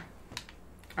there.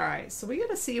 Alright, so we got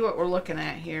to see what we're looking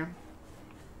at here.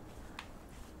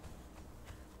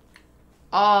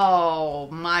 Oh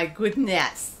my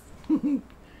goodness.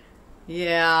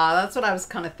 Yeah, that's what I was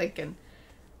kind of thinking.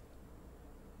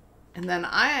 And then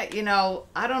I don't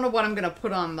know what I'm going to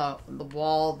put on the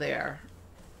wall there.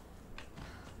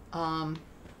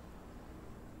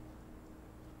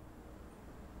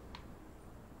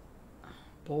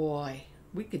 Boy,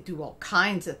 we could do all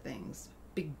kinds of things.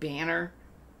 Big banner.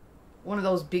 One of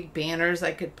those big banners,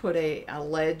 I could put a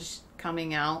ledge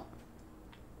coming out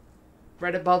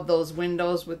right above those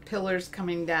windows with pillars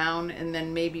coming down, and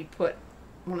then maybe put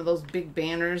one of those big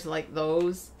banners like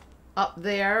those up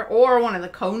there, or one of the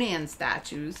Conan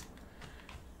statues,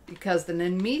 because the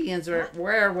Nemedians are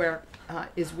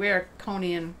is where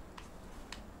Conan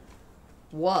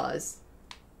was.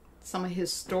 Some of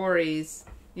his stories,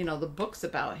 you know, the books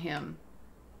about him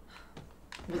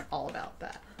was all about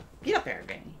that. Get up there,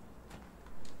 Granny.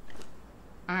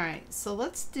 All right, so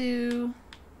let's do.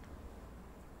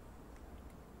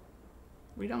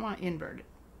 We don't want inverted.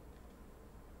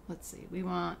 Let's see. We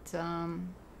want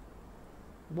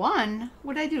one.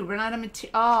 What did I do? Run out of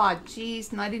material. Oh,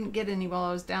 jeez. And I didn't get any while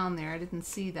I was down there. I didn't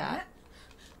see that.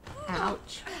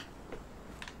 Ouch.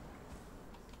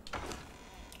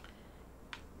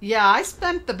 Yeah, I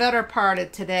spent the better part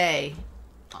of today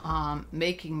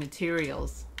making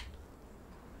materials.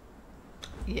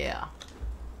 Yeah.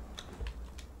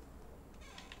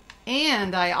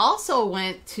 And I also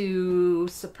went to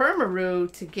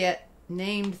Supermaru to get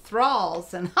named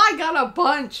thralls, and I got a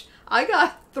bunch. I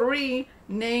got 3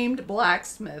 named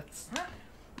blacksmiths.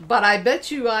 But I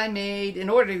bet you I made, in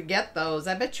order to get those,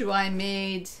 I bet you I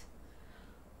made,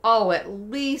 at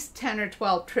least 10 or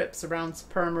 12 trips around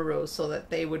Supermaru so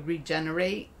that they would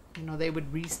regenerate. You know, they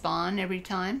would respawn every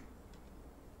time.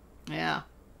 Yeah.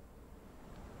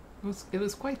 It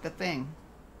was quite the thing.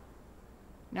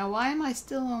 Now, why am I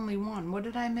still only 1? What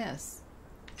did I miss?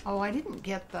 Oh, I didn't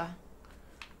get the...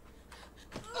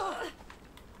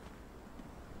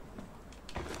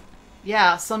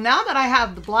 Yeah, so now that I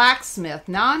have the blacksmith,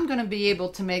 now I'm going to be able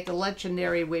to make a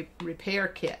legendary repair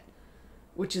kit,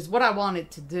 which is what I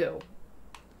wanted to do.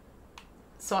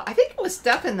 So I think it was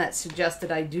Stefan that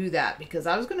suggested I do that, because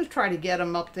I was going to try to get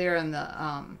him up there in the...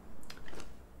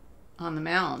 on the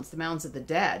mounds of the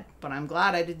dead, but I'm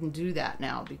glad I didn't do that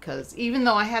now, because even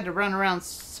though I had to run around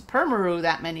Supermaru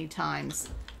that many times,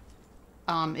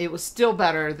 it was still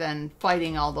better than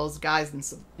fighting all those guys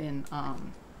in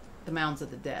the mounds of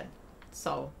the dead.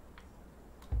 So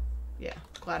yeah,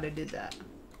 glad I did that.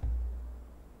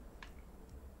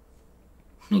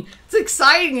 It's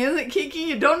exciting, isn't it, Kiki?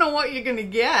 You don't know what you're gonna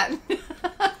get.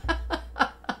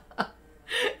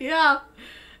 Yeah.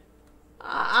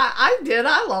 I did.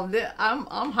 I loved it.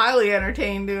 I'm highly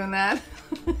entertained doing that.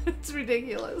 It's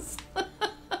ridiculous.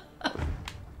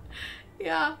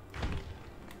 Yeah.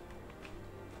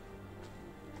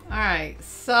 All right.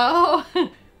 So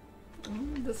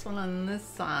this one on this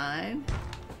side.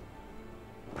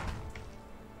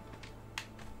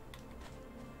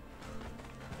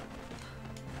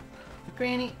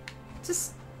 Granny,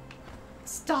 just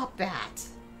stop that.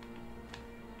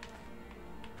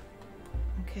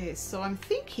 Okay, so I'm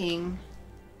thinking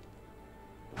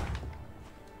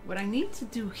what I need to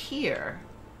do here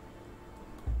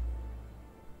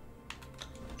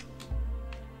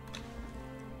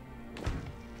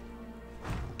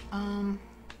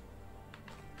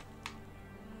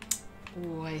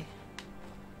boy.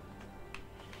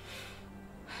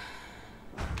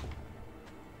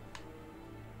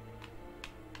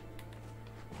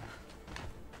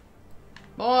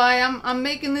 Boy, I'm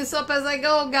making this up as I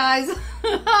go, guys.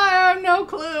 I have no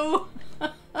clue.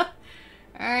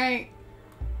 Alright.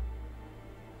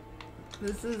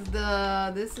 This is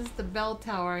the bell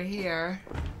tower here.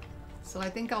 So I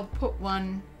think I'll put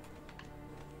one.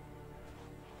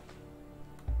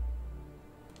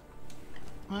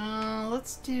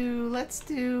 Let's do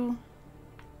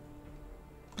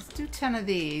 10 of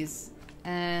these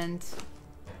and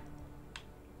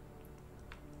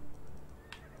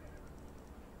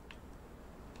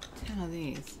of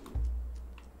these.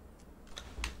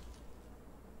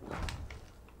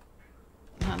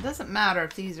 Now it doesn't matter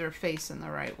if these are facing the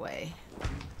right way,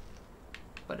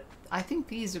 but I think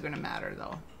these are going to matter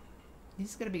though.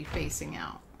 These are going to be facing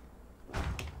out.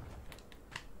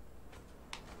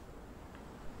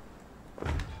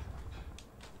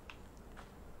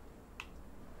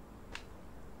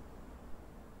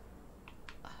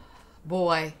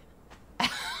 Boy,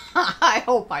 I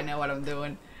hope I know what I'm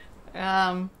doing.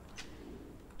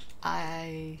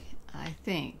 I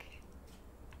think.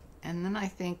 And then I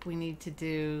think we need to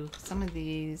do some of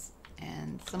these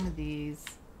and some of these.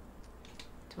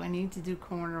 Do I need to do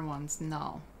corner ones?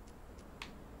 No.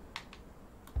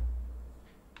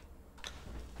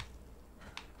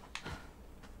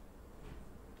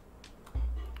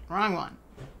 Wrong one.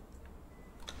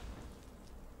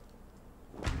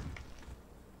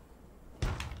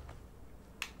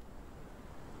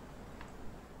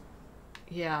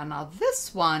 Yeah, now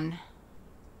this one.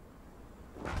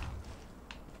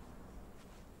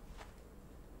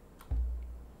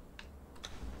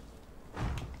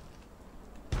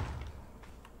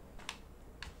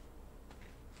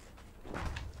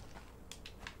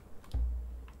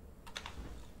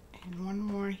 And one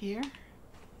more here.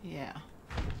 Yeah.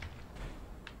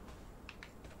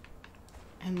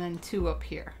 And then two up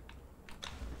here.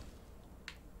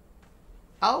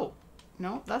 Oh,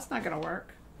 no, that's not gonna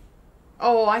work.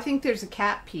 Oh, I think there's a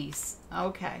cat piece.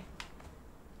 Okay.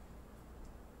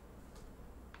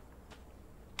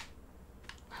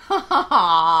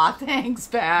 Ha! Thanks,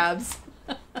 Babs.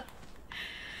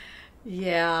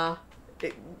 Yeah.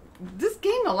 This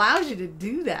game allows you to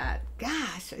do that.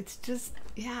 Gosh, it's just,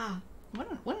 yeah.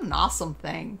 What an awesome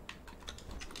thing.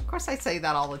 Of course, I say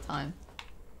that all the time.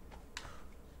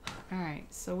 All right,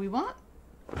 so we want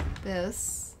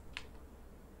this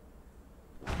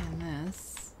and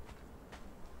this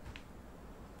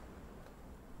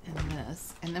and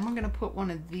this, and then we're going to put one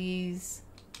of these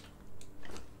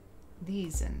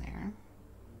in there.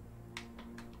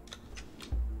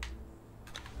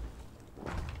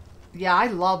 Yeah, I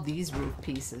love these roof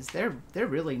pieces. They're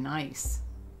really nice.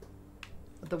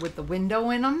 With the window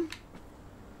in them.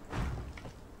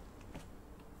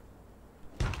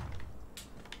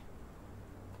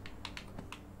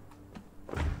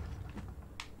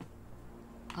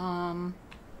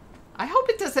 I hope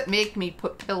it doesn't make me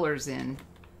put pillars in.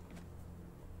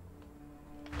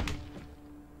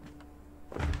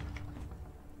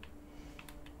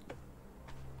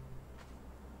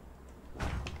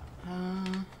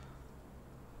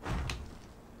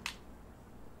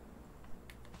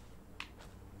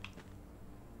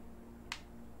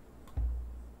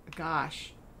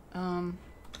 Gosh. One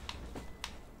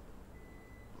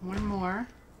more.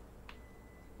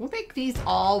 We'll make these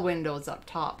all windows up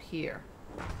top here.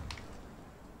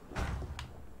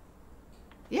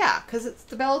 Yeah, because it's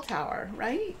the bell tower,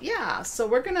 right? Yeah, so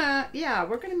we're gonna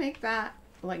make that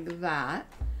like that.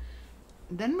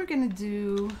 Then we're gonna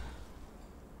do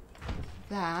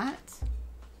that.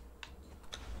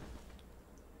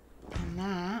 And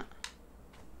that.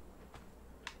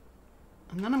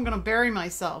 And then I'm gonna bury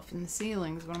myself in the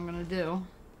ceiling is what I'm gonna do.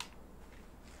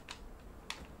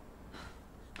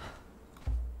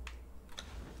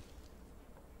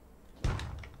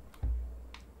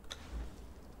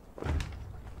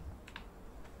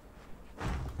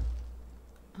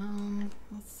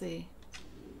 Let's see.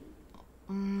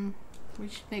 We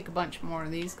should make a bunch more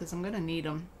of these because I'm gonna need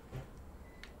them.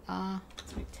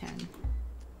 Let's make 10.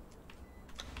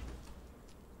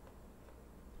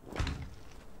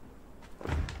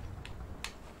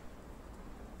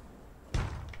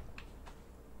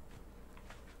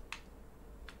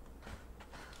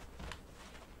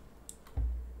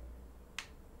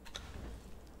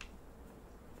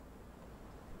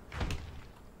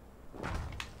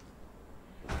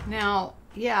 Now,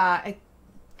 yeah, I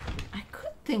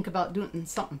could think about doing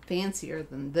something fancier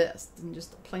than this, than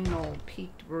just a plain old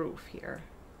peaked roof here.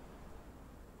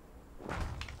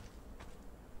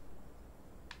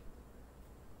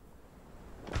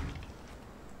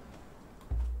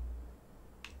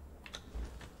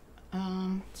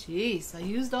 Jeez, I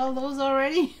used all those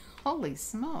already? Holy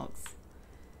smokes.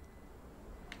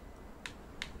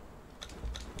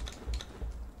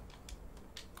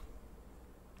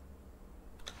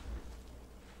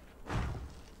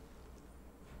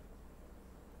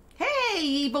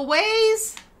 Evil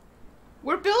ways.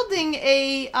 We're building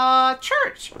a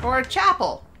church or a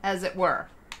chapel, as it were.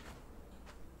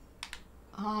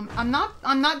 I'm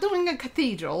not doing a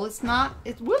cathedral. It's not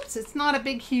a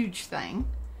big huge thing.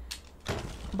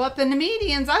 But the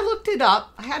Nemedians, I looked it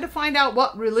up. I had to find out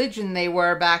what religion they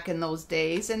were back in those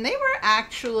days, and they were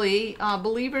actually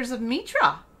believers of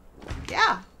Mitra.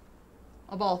 Yeah,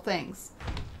 of all things.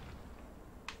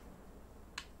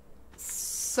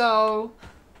 So,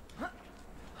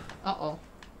 uh-oh.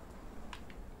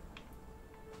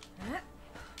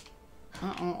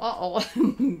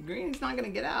 Green's not gonna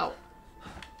get out.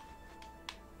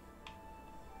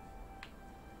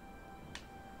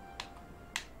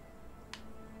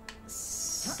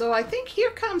 So I think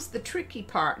here comes the tricky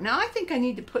part. Now I think I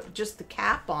need to put just the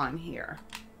cap on here.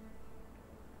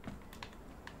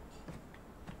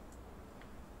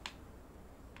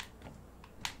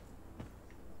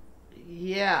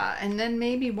 Yeah, and then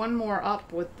maybe one more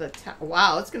up with the...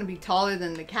 Wow, it's going to be taller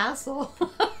than the castle.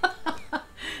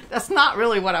 That's not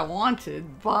really what I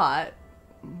wanted, but...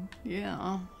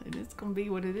 Yeah, it is going to be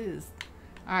what it is.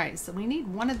 Alright, so we need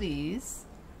one of these.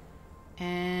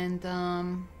 And,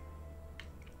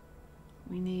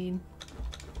 we need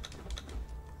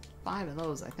 5 of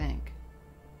those, I think.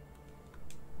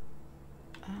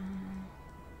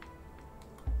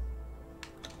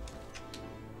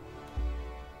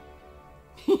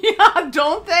 Yeah,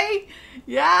 don't they?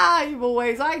 Yeah, evil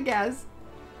ways, I guess.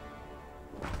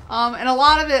 And a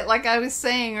lot of it, like I was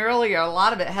saying earlier, a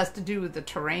lot of it has to do with the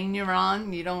terrain you're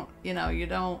on. You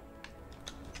don't.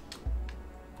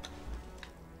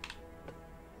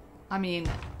 I mean...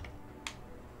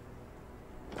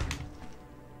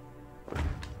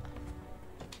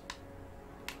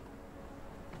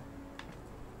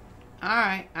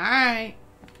 Alright.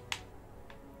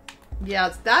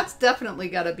 Yeah, that's definitely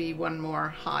got to be one more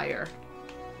higher.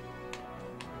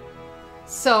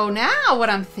 So now what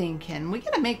I'm thinking, we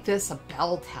got to make this a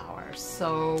bell tower.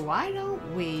 So why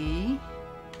don't we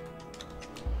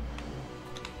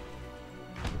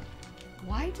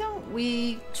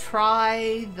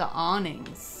try the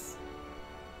awnings?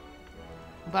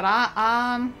 But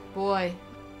boy,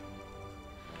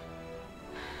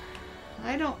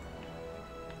 I don't...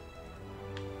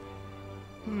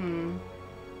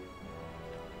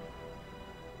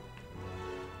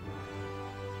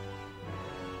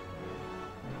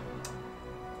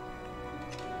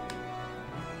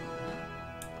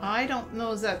 I don't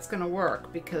know if that's going to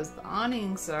work because the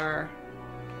awnings are...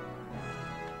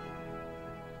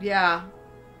 Yeah.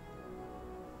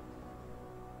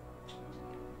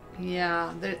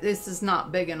 Yeah, this is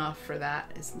not big enough for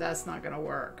that. That's not going to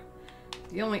work.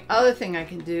 The only other thing I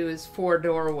can do is 4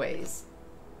 doorways.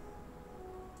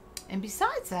 And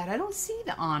besides that, I don't see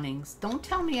the awnings. Don't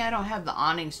tell me I don't have the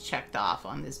awnings checked off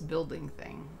on this building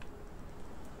thing.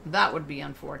 That would be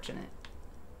unfortunate.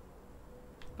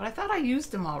 But I thought I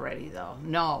used them already, though.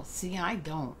 No, see, I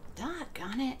don't.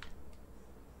 Doggone it.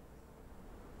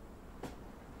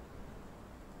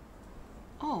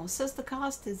 Oh, it says the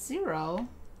cost is 0.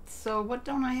 So what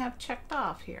don't I have checked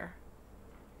off here?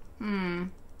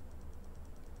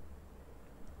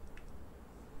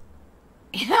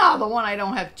 Yeah, the one I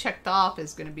don't have checked off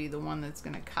is going to be the one that's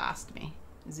going to cost me.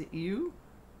 Is it you?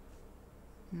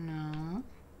 No.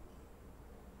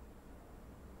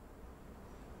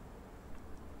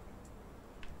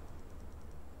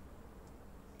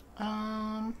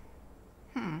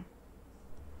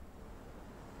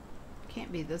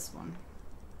 Can't be this one.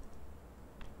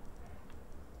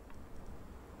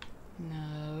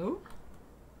 No.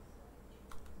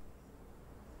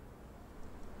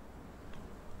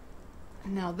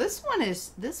 Now this one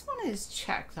is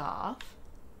checked off.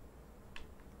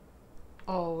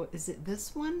 Oh, is it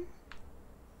this one?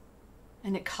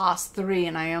 And it costs 3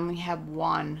 and I only have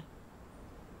 1.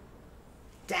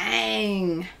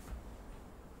 Dang.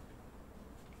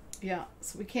 Yeah,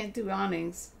 so we can't do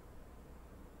awnings.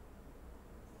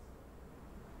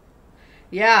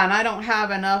 Yeah, and I don't have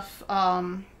enough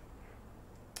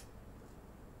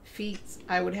feet.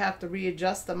 I would have to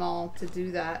readjust them all to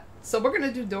do that. So we're going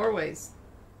to do doorways.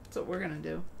 That's what we're going to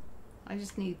do. I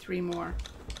just need 3 more.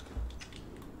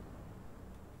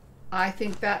 I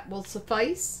think that will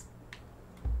suffice.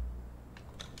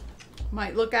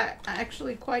 Might look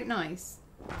actually quite nice.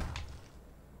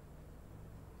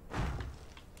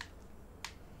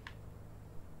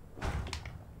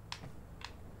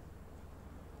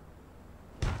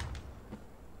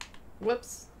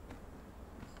 Whoops.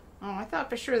 Oh, I thought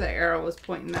for sure the arrow was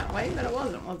pointing that way, but it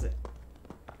wasn't, was it?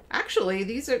 Actually,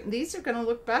 these are going to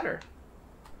look better.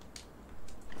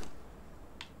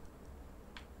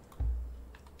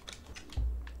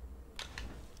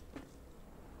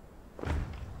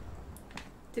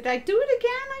 Did I do it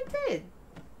again? I did.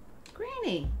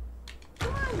 Granny,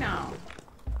 come on now.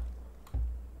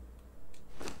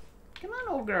 Come on,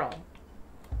 old girl.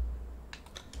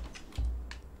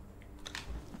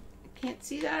 Can't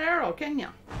see that arrow, can you?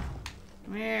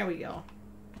 There we go.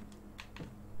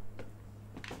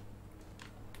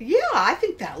 Yeah, I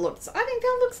think that looks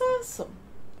awesome.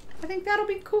 I think that'll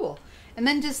be cool. And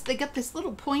then just, they got this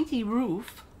little pointy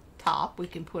roof top we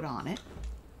can put on it.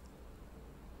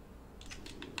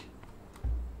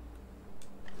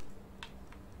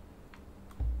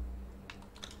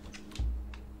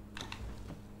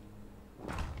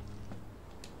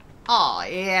 Oh,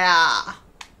 yeah.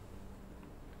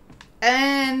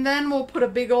 And then we'll put a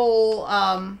big old,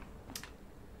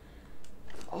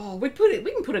 oh, we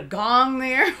can put a gong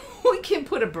there. We can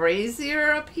put a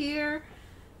brazier up here.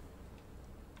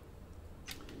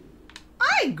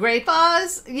 Hi, Grape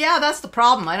Oz. Yeah, that's the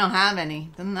problem. I don't have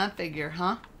any. Doesn't that figure,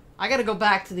 huh? I gotta go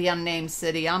back to the unnamed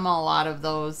city. I'm all out of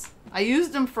those. I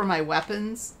used them for my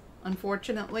weapons,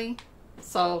 unfortunately.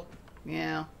 So,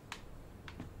 yeah.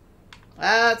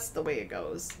 That's the way it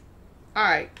goes.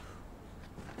 Alright.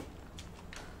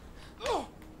 Oh.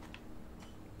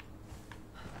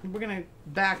 We're gonna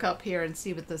back up here and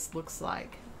see what this looks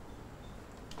like.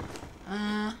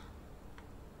 I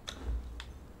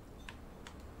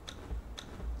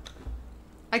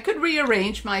could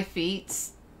rearrange my feet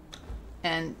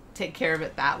and take care of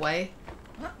it that way.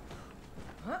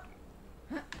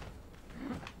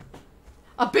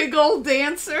 A big old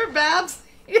dancer, Babs?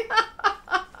 Yeah.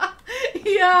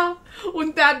 Yeah.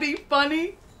 Wouldn't that be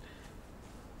funny?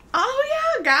 Oh,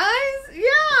 yeah, guys.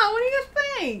 Yeah, what do you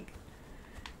think?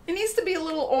 It needs to be a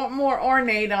little more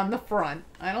ornate on the front.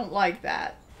 I don't like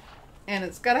that. And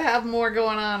it's got to have more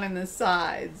going on in the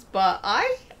sides. But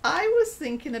I was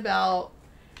thinking about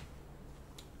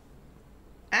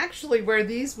actually where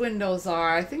these windows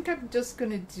are. I think I'm just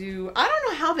going to do... I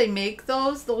don't know how they make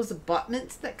those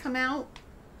abutments that come out.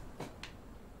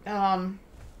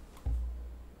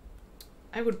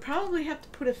 I would probably have to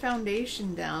put a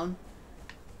foundation down.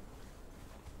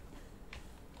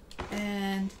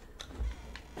 And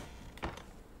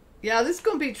yeah, this is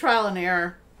going to be trial and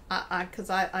error. Because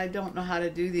I don't know how to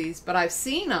do these. But I've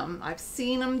seen them. I've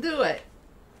seen them do it.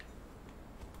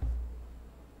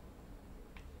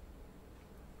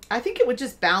 I think it would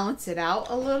just balance it out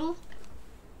a little.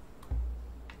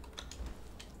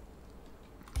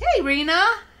 Hey, Rena.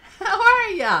 How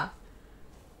are ya?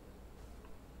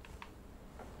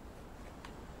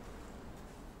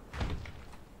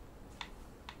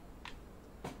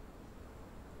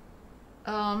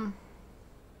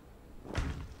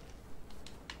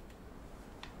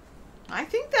 I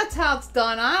think that's how it's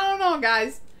done. I don't know,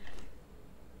 guys.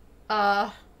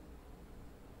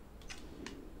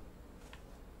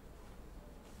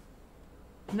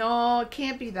 No, it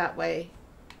can't be that way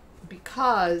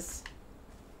because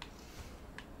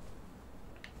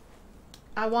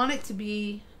I want it to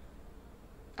be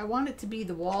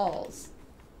the walls.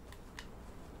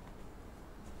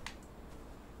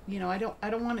 You know, I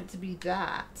don't want it to be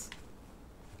that.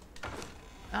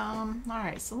 All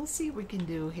right, so let's see what we can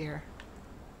do here.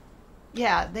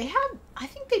 Yeah, they have, I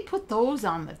think they put those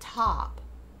on the top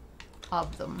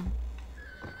of them.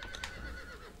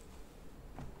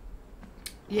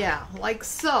 Yeah, like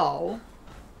so.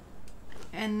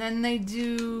 And then they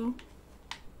do...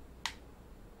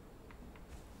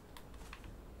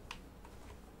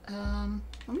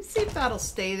 let me see if that'll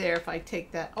stay there if I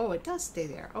take that. Oh, it does stay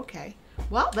there. Okay.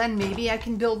 Well, then maybe I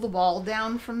can build the wall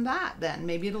down from that then.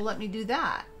 Maybe it'll let me do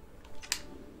that.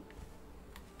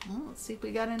 Well, let's see if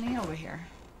we got any over here.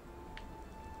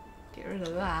 Get rid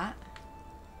of that.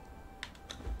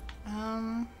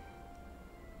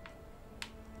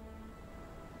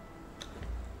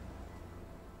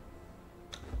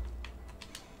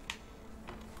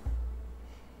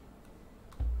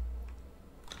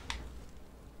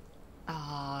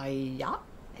 Yeah,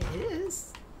 it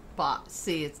is. But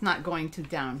see, it's not going to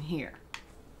down here.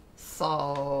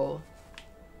 So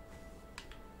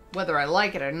whether I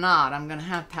like it or not, I'm going to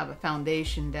have a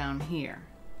foundation down here.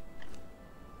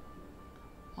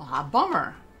 Ah,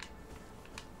 bummer.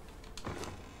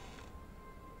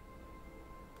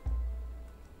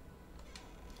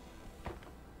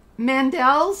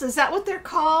 Mandels, is that what they're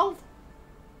called?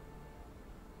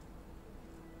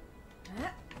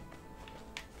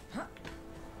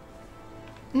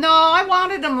 No, I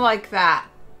wanted them like that.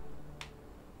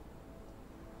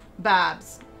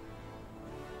 Babs.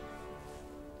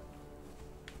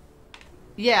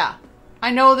 Yeah,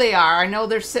 I know they are. I know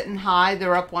they're sitting high.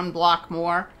 They're up one block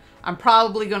more. I'm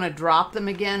probably going to drop them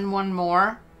again one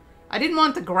more. I didn't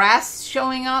want the grass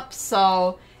showing up,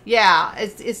 so yeah,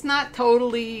 it's not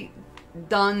totally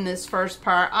done, this first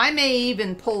part. I may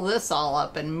even pull this all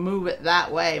up and move it that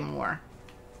way more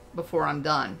before I'm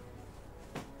done,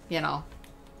 you know,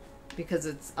 because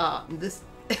it's this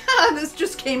this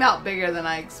just came out bigger than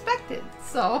I expected,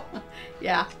 so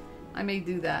yeah, I may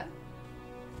do that.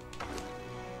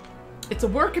 It's a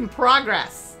work in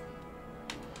progress.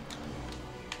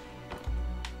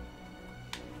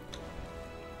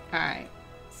 Alright,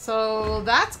 so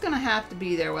that's gonna have to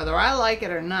be there whether I like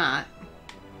it or not.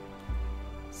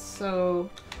 So,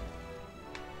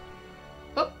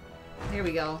 oh, here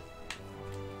we go.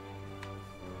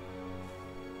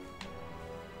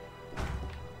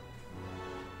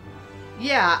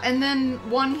 Yeah, and then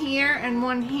one here and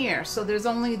one here. So there's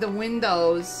only the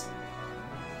windows.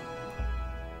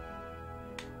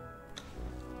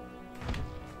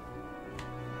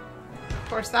 Of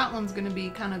course, that one's going to be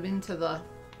kind of into the...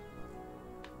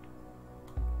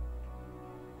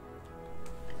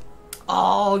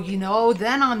 Oh, you know,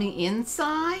 then on the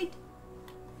inside,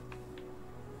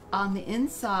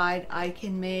 I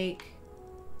can make,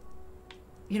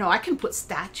 you know, I can put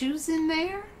statues in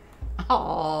there.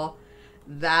 Oh,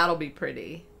 that'll be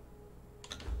pretty.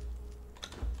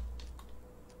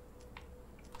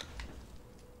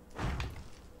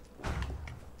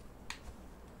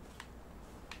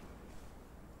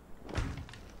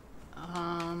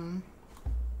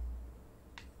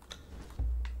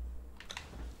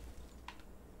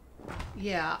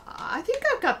 Yeah, I think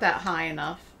I've got that high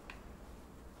enough.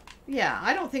 Yeah,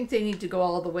 I don't think they need to go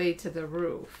all the way to the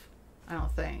roof. I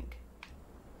don't think.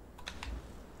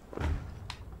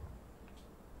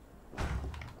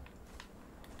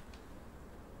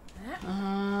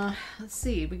 Let's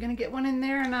see. We gonna get one in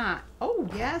there or not? Oh,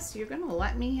 yes, you're gonna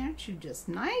let me, aren't you? Just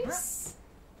nice.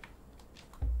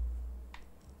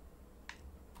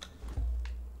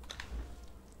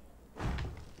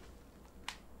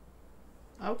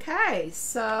 Okay,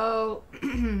 so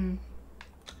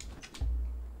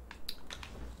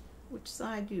which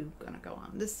side you gonna go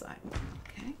on? This side.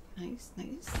 Okay, nice,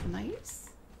 nice, nice.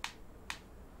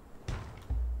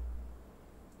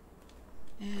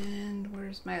 And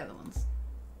where's my other ones?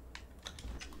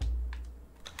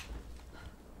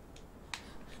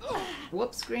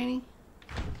 Whoops, Granny.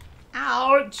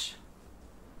 Ouch!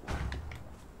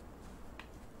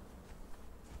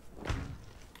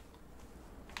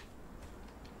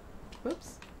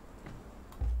 Whoops.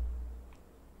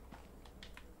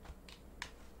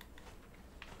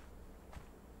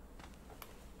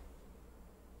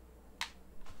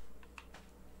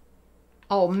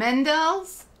 Oh,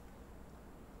 Mendel's?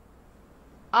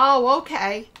 Oh,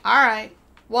 okay. All right.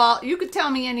 Well, you could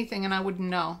tell me anything and I wouldn't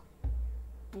know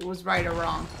if it was right or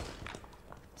wrong.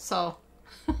 So,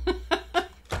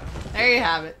 there you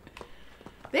have it.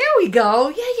 There we go.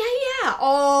 Yeah, yeah, yeah.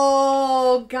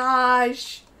 Oh,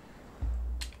 gosh.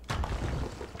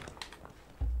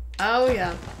 Oh,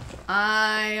 yeah.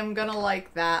 I am gonna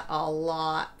like that a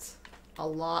lot. A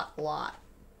lot.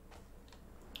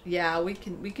 Yeah, we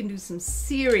can do some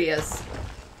serious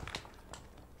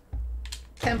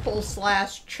temple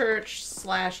slash church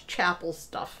slash chapel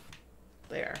stuff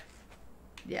there.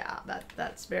 Yeah,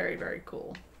 that's very, very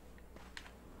cool.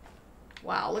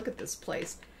 Wow, look at this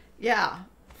place. Yeah,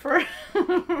 for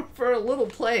for a little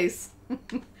place,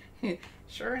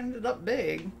 sure ended up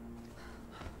big.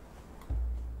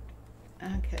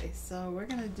 Okay, so we're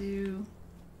gonna do...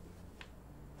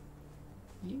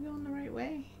 You going the right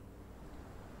way?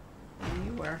 Yeah,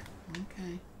 you were.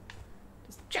 Okay.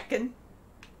 Just checking.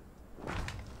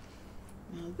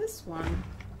 Now this one...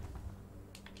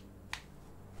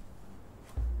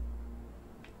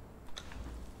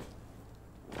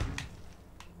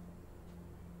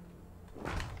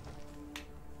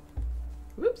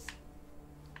 Whoops.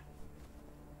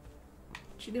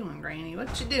 What you doing, Granny?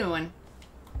 What you doing?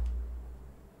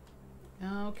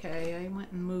 Okay, I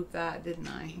went and moved that, didn't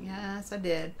I? Yes, I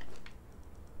did.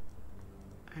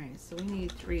 Alright, so we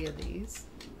need 3 of these.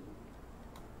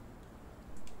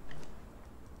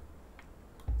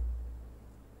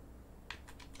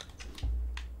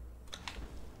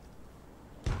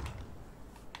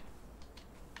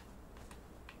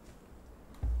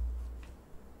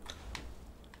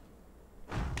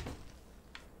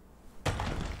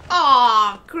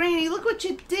 Aw, Granny, look what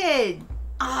you did!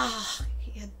 Ah,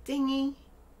 you dingy.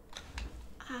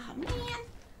 Ah, man.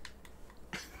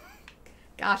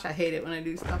 Gosh, I hate it when I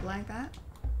do stuff like that.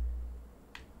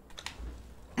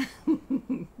 Ay,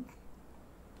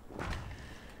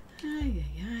 ay,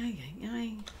 ay, ay,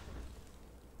 ay.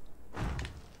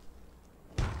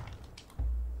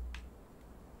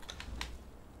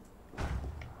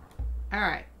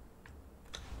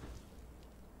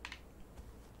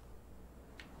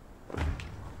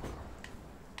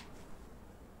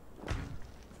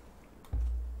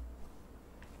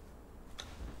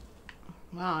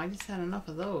 Wow, I just had enough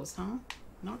of those, huh?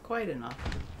 Not quite enough.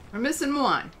 We're missing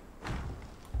one.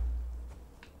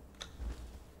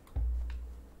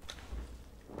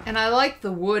 And I like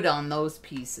the wood on those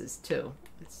pieces too.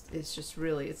 It's just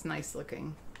really, it's nice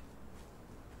looking.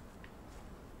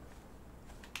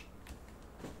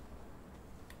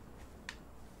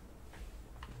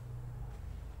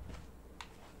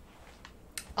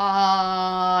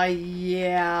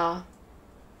 Yeah.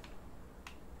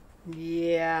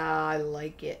 Yeah, I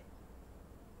like it.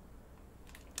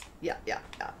 Yeah.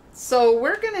 So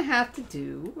we're gonna have to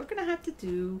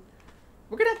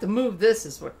move this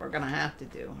is what we're gonna have to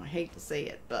do. I hate to say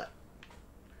it, but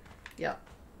yeah.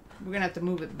 We're gonna have to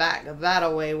move it back that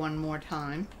away one more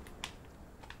time.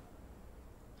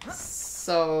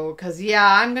 So, cause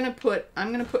yeah, I'm gonna put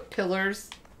pillars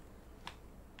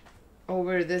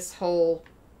over this whole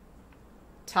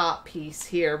top piece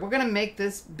here. We're gonna make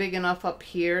this big enough up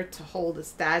here to hold a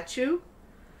statue.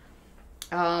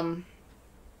 I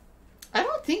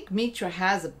don't think Mitra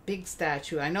has a big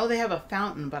statue. I know they have a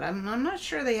fountain, but I'm not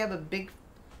sure they have a big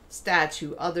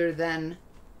statue other than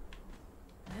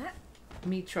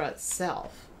Mitra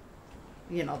itself.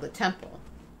 You know, the temple.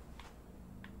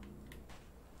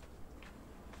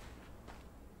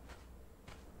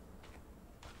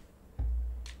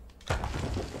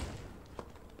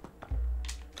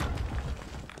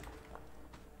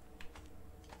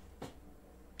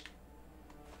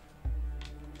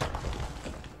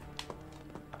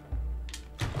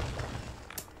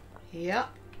 Yep.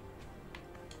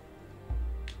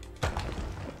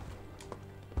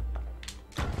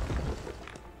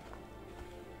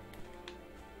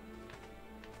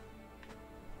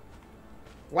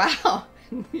 Wow.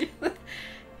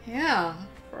 Yeah,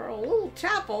 for a little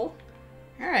chapel.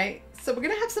 All right, so we're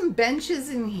gonna have some benches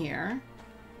in here.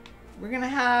 We're gonna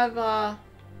have,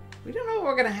 we don't know what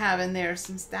we're gonna have in there.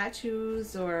 Some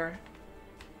statues or,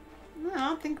 no,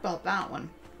 I'll think about that one.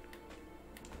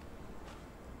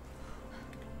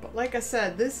 But like I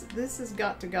said, this has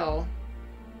got to go.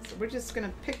 So we're just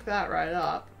gonna pick that right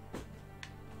up.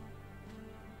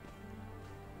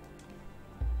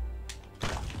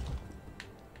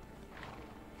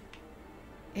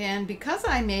 And because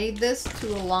I made this to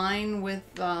align with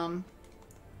that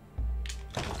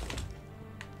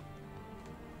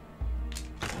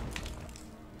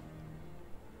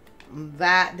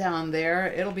down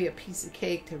there, it'll be a piece of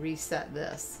cake to reset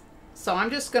this. So I'm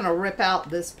just gonna rip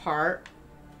out this part.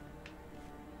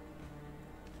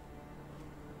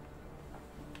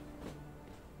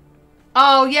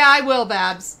 Oh, yeah, I will,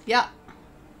 Babs. Yep.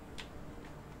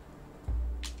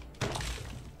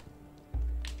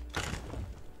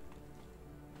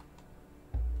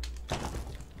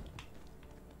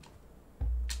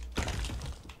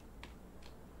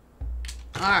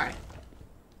 All right.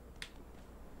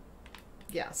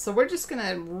 Yeah, so we're just going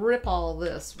to rip all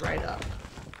this right up.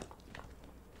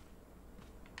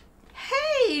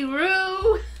 Hey,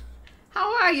 Rue!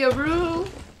 How are you, Rue?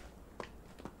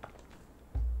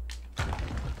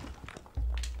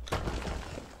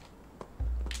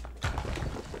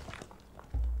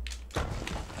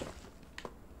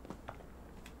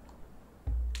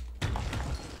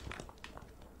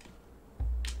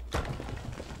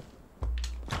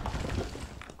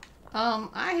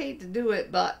 I hate to do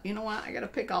it, but you know what? I gotta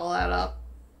pick all that up.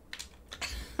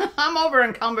 I'm over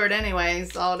encumbered anyway,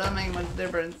 so it doesn't make much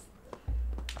difference.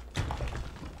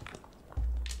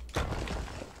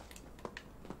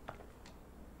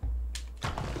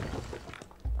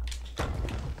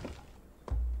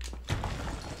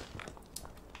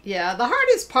 Yeah, the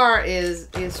hardest part is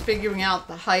figuring out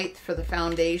the height for the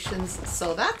foundations,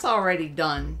 so that's already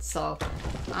done. So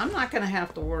I'm not gonna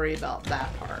have to worry about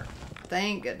that part.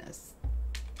 Thank goodness.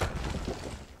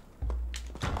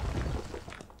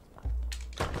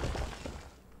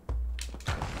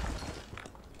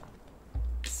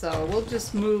 So we'll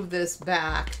just move this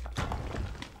back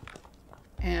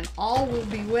and all will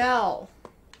be well.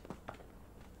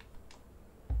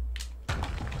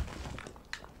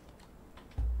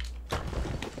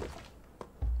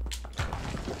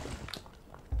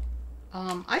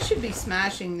 I should be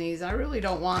smashing these. I really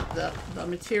don't want the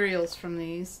materials from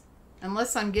these.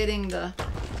 Unless I'm getting the...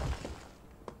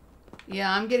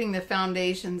 Yeah, I'm getting the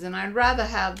foundations, and I'd rather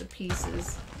have the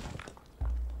pieces.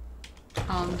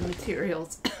 The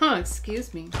materials.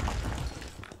 Excuse me.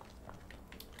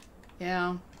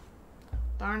 Yeah.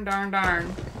 Darn, darn,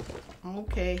 darn.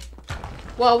 Okay.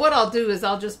 Well, what I'll do is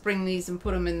I'll just bring these and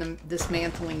put them in the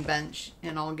dismantling bench,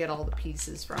 and I'll get all the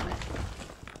pieces from it.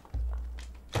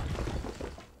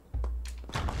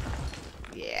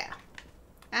 Yeah.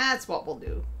 That's what we'll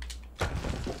do.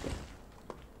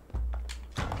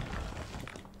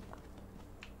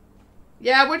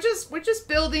 Yeah, we're just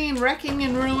building, wrecking,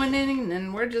 and ruining,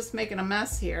 and we're just making a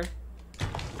mess here.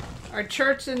 Our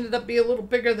church ended up being a little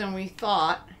bigger than we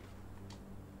thought,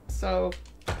 so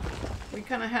we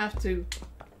kind of have to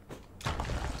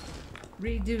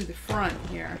redo the front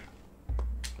here.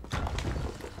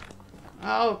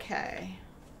 Okay.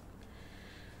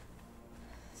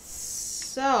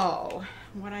 So,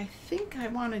 what I think I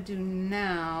want to do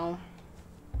now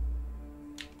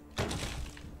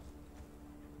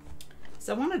is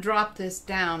I want to drop this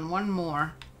down one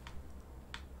more.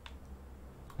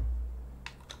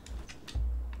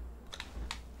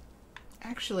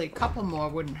 Actually, a couple more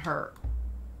wouldn't hurt.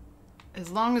 As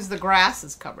long as the grass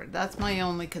is covered. That's my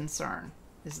only concern,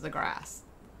 is the grass.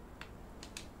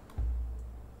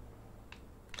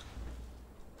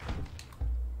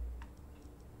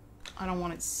 I don't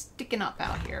want it sticking up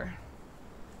out here.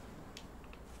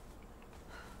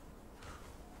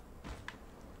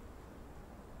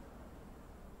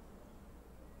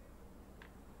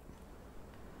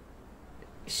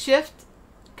 Shift,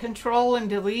 Control, and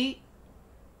Delete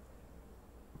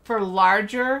for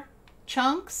larger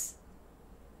chunks.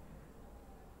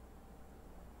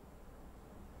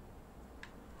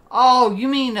 Oh, you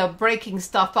mean breaking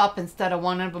stuff up instead of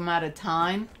one of them at a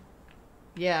time?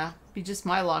 Yeah, be just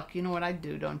my luck. You know what I'd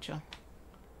do, don't you?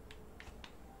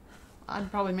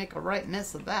 I'd probably make a right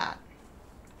mess of that.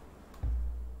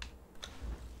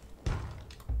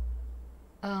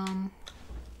 Are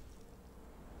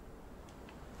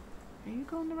you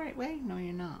going the right way? No,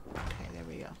 you're not. Okay, there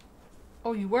we go.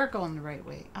 Oh, you were going the right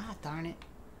way. Ah, darn it.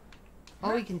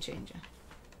 Oh, we can change it.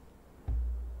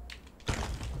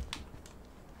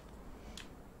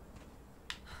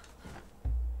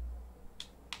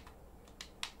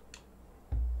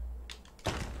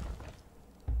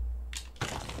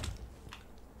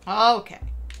 Okay.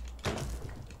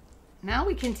 Now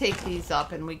we can take these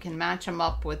up and we can match them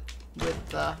up with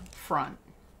the front.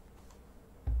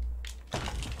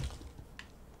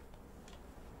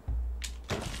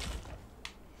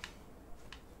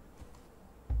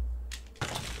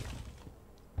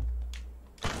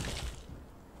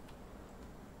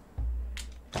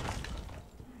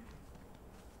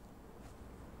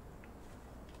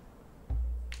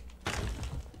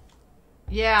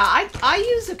 Yeah, I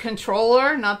use a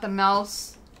controller, not the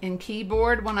mouse and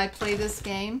keyboard when I play this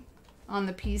game on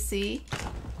the PC.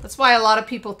 That's why a lot of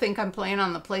people think I'm playing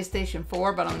on the PlayStation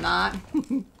 4, but I'm not.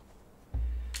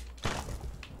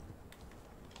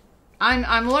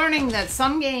 I'm learning that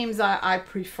some games I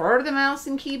prefer the mouse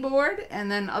and keyboard, and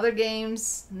then other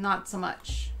games not so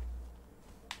much.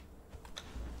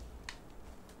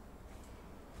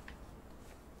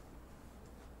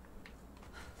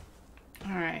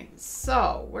 Alright,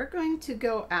 so we're going to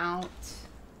go out.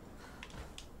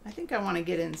 I think I want to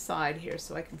get inside here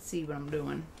so I can see what I'm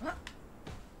doing.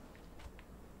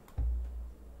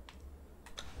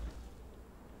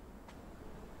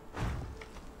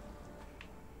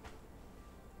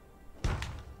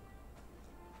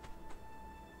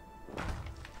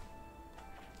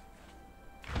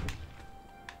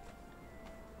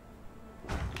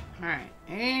 Alright,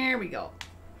 there we go.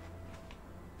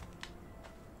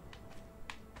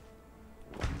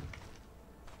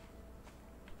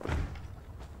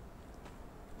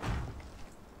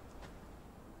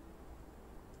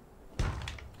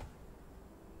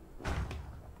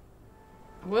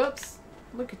 Whoops,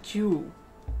 look at you.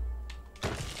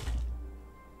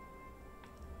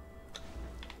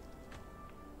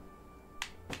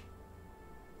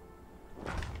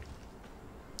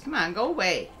 Come on, go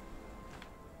away.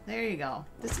 There you go.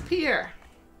 Disappear.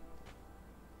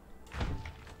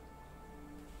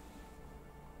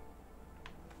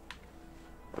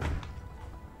 Let's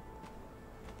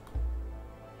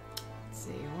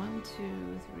see, 1,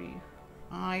 2, 3.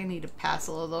 I need a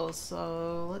passel of those,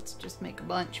 so let's just make a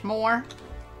bunch more.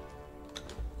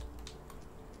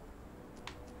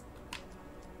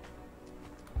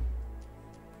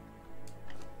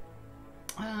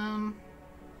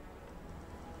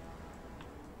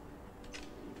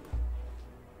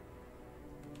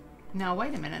 Now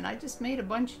wait a minute, I just made a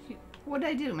bunch. What did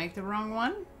I do? Make the wrong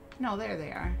one? No, there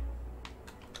they are.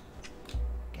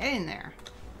 Get in there.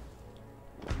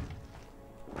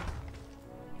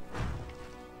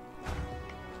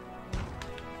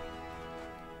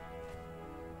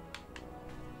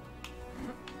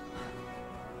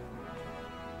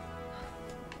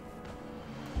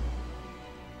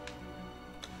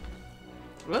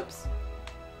 Whoops.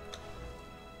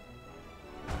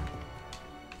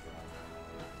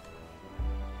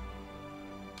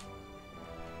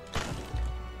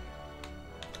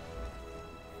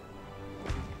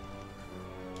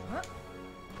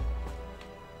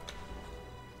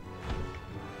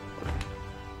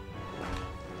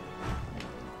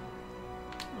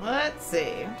 Let's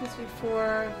see. 1, 2, 3,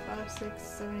 4, 5, 6,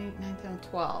 7, 8, 9, 10,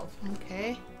 12.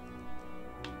 Okay.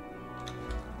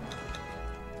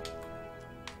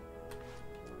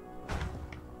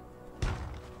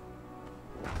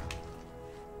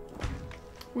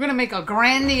 We're gonna make a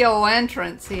grandiose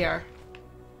entrance here.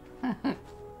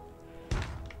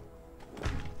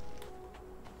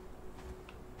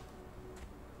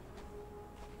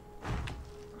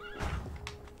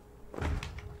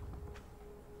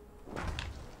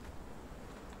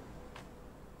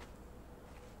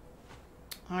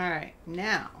 Alright,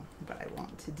 now what I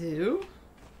want to do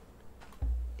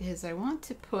is I want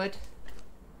to put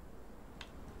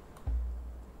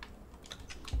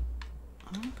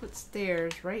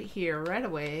stairs right here, right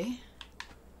away.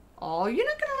 Oh, you're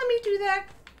not gonna let me do that?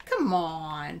 Come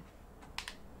on.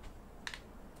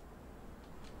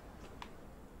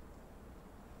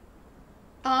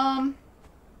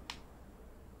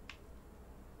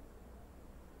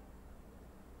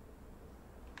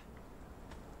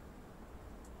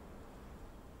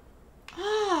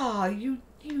 Ah, you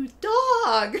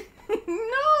dog.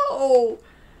 No.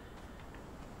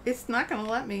 It's not gonna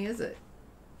let me, is it?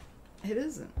 It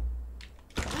isn't.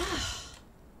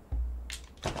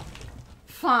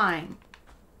 Fine.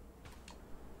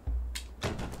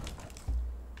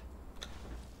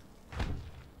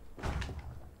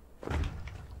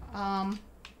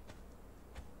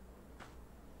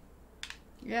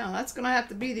 Yeah, that's gonna have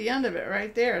to be the end of it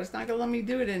right there. It's not gonna let me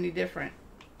do it any different.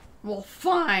 Well,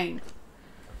 fine.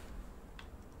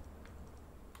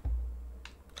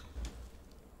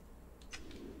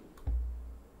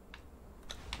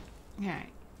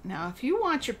 Alright, now if you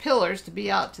want your pillars to be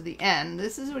out to the end,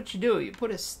 this is what you do. You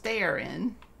put a stair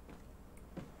in,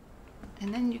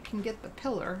 and then you can get the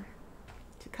pillar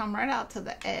to come right out to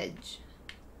the edge.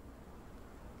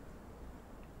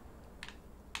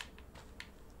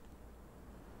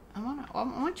 I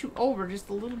want you over just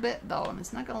a little bit though, and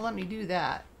it's not going to let me do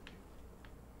that.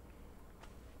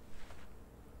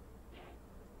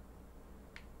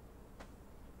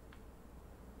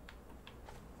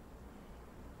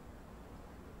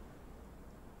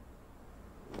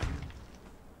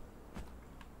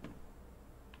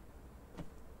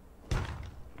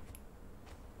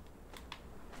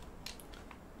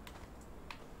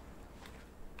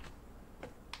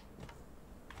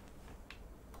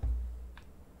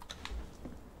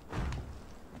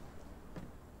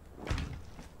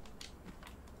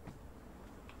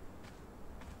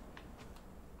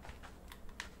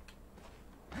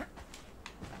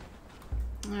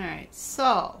 Alright,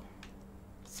 so,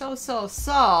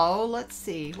 let's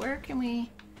see, where can we,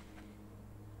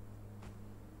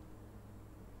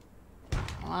 oh,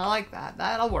 I like that,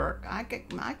 that'll work, I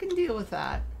can deal with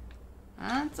that,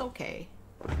 that's okay.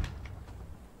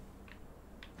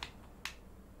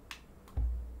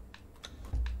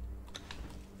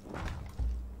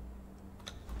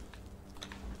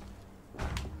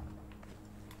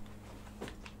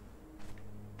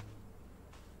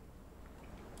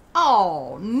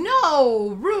 Oh, no,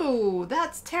 Rue,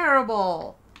 that's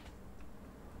terrible.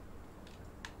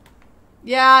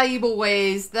 Yeah, evil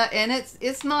ways. And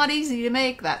it's not easy to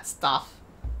make that stuff.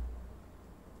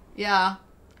 Yeah.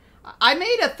 I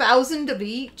made 1,000 of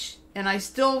each, and I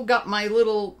still got my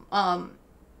little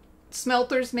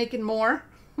smelters making more,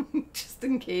 just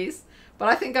in case. But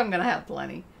I think I'm going to have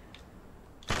plenty.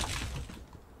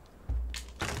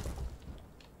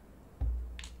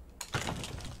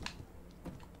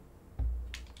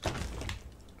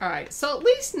 Alright, so at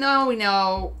least now we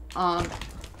know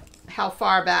how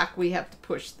far back we have to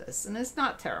push this, and it's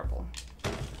not terrible.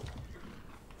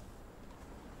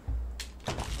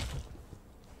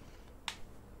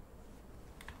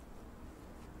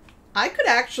 I could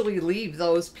actually leave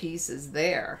those pieces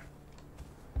there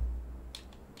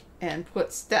and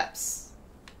put steps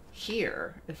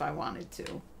here if I wanted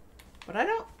to. But I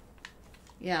don't,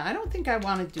 yeah, I don't think I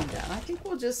want to do that. I think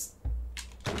we'll just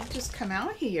come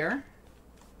out here.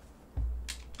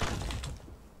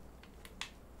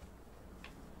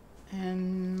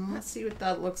 And let's see what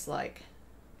that looks like.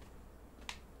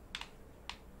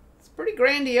 It's pretty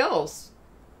grandiose.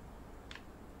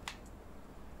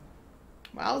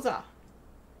 Wowza.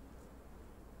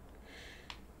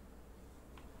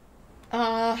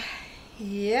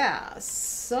 Yeah,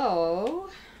 so,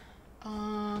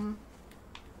 now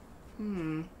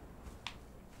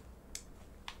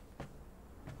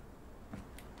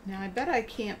I bet I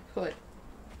can't put,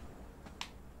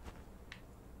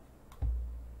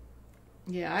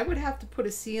 yeah, I would have to put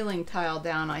a ceiling tile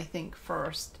down, I think,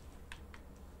 first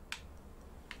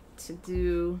to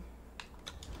do,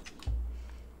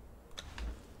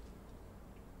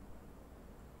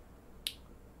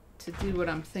 to do what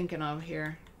I'm thinking of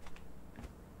here.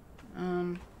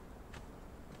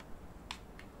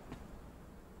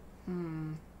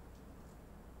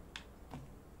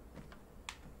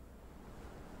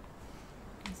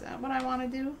 Is that what I want to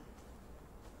do?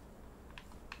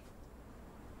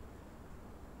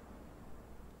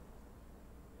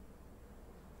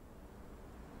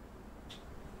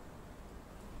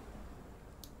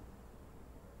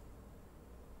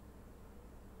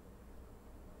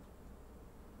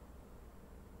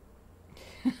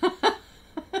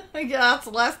 Yeah, that's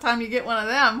the last time you get one of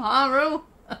them, huh, Rue?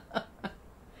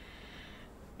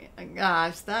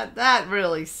 Gosh, that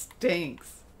really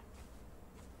stinks.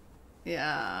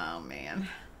 Yeah, oh, man.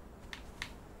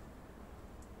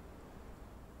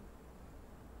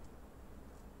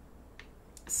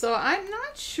 So I'm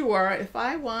not sure if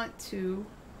I want to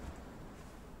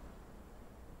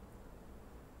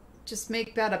just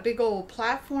make that a big old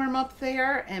platform up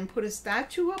there and put a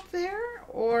statue up there,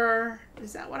 or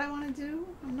is that what I want to do?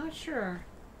 I'm not sure.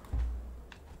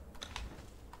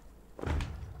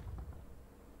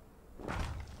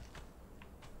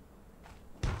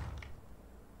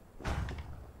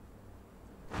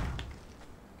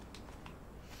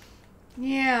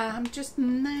 Yeah, I'm just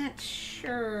not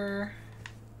sure.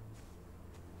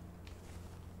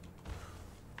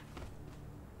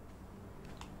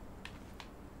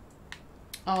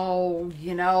 Oh,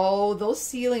 you know, those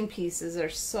ceiling pieces are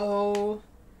so...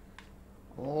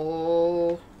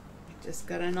 Oh, I just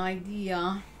got an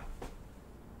idea.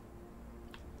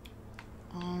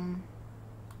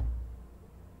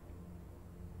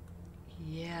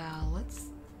 Yeah, let's...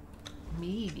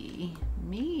 Maybe.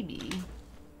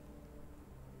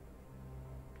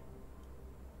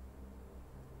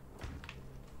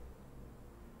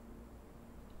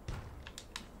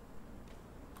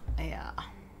 Yeah.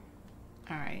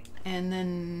 All right, and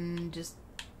then just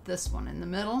this one in the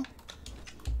middle.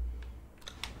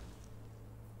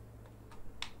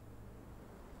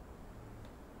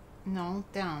 No,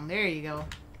 down. There you go.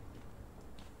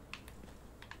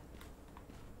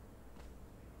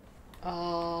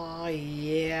 Oh,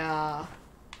 yeah.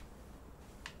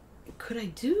 Could I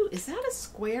do... Is that a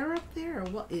square up there, or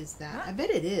what is that? I bet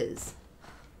it is.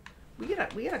 We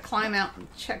gotta climb out and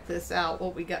check this out,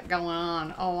 what we got going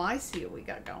on. Oh, I see what we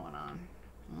got going on.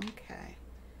 Okay.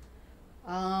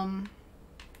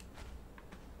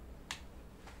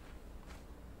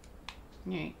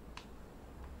 Yeah.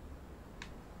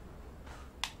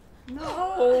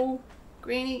 No,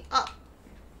 Greenie, up.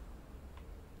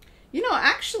 You know,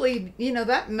 actually, you know,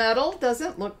 that metal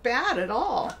doesn't look bad at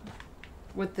all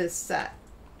with this set.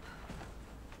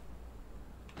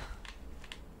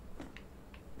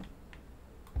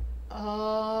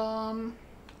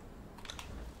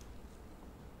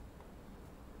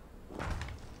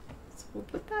 So we'll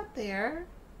put that there.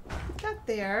 Put that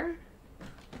there.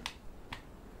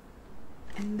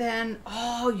 And then,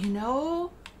 oh, you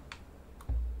know,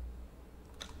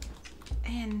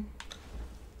 and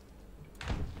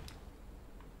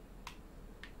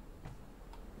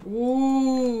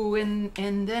ooh, and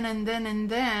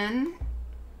then.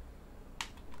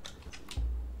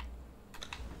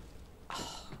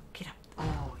 Oh, get up.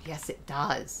 Oh, yes, it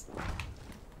does.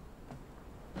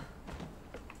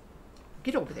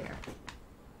 Get over there.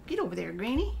 Get over there,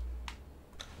 Greenie.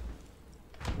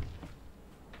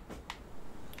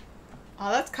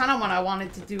 Oh, that's kind of what I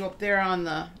wanted to do up there on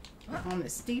the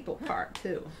steeple part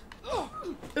too.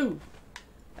 Ooh,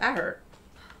 that hurt.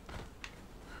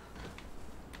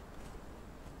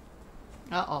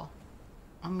 Uh-oh.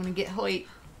 I'm gonna get Hoyt.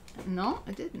 No,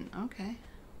 I didn't. Okay.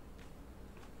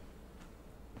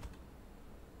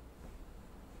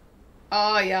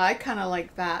 Oh yeah, I kind of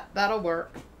like that. That'll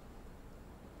work.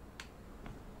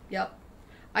 Yep.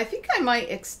 I think I might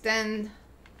extend.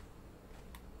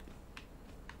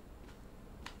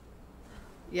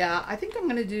 Yeah, I think I'm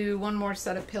going to do one more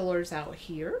set of pillars out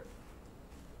here.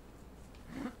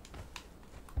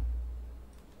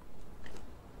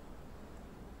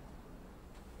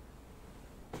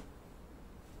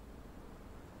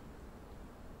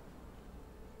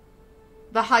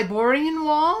 The Hyborian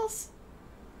walls?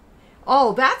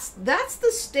 Oh, that's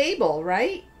the stable,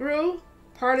 right, Rue?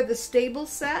 Part of the stable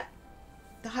set?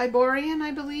 The Hyborian,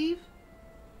 I believe?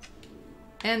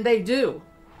 And they do.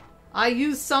 I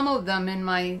use some of them in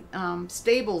my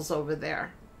stables over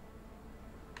there.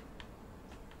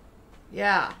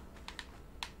 Yeah.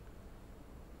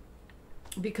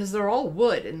 Because they're all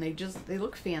wood and they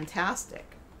look fantastic.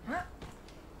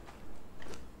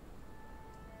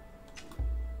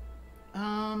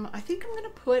 I think I'm gonna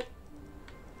put...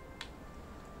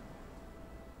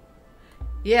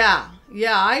 Yeah,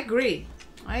 I agree.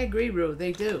 I agree, Rue.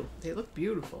 They do. They look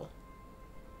beautiful.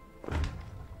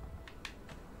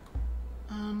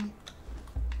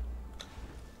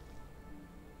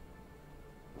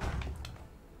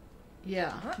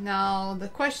 Yeah. Now, the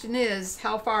question is,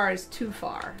 how far is too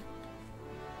far?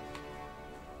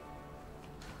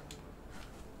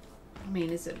 I mean,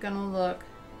 is it gonna look...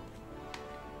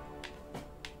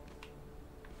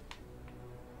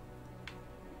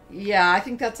 Yeah, I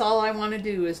think that's all I want to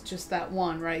do is just that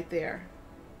one right there.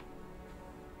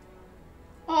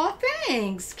 Aw,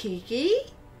 thanks,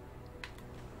 Kiki.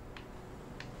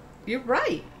 You're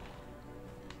right.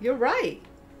 You're right.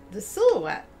 The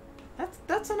silhouette.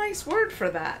 That's a nice word for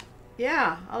that.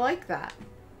 Yeah, I like that.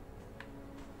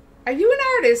 Are you an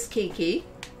artist, Kiki?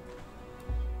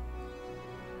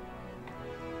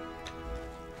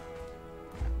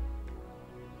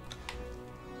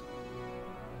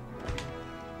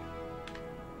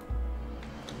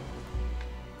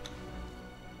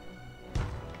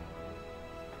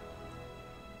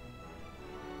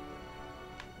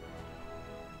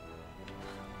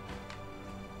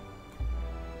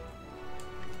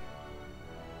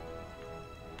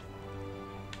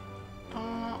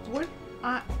 What?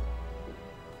 I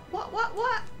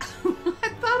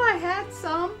thought I had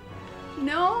some.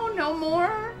 No, no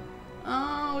more?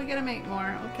 Oh, we gotta make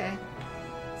more. Okay.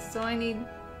 So I need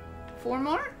 4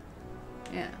 more?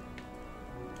 Yeah.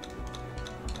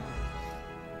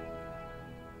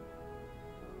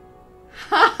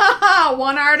 Ha ha ha!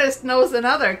 One artist knows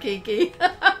another, Kiki.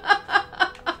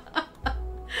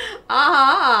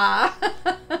 Ah.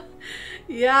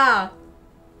 Yeah.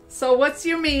 So what's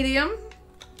your medium?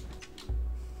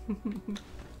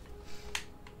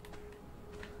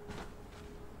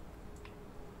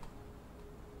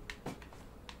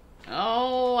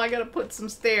 Oh, I gotta put some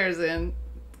stairs in.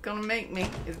 It's gonna make me.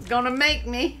 It's gonna make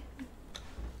me.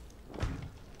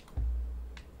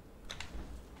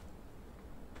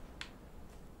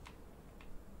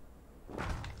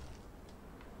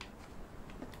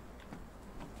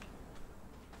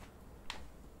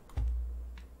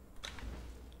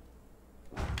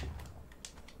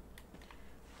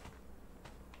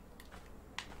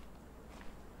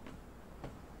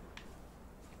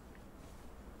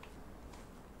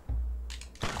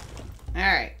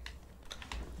 Alright.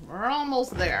 We're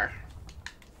almost there.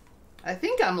 I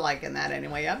think I'm liking that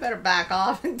anyway. I better back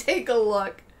off and take a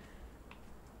look.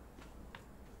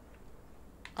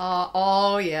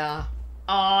 Oh yeah.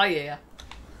 Oh yeah.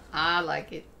 I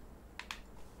like it.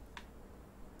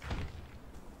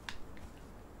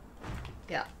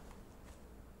 Yeah.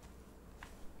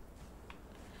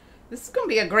 This is going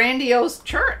to be a grandiose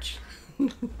church.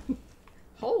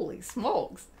 Holy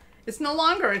smokes. It's no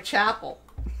longer a chapel.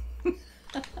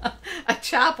 A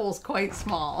chapel's quite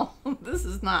small. This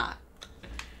is not.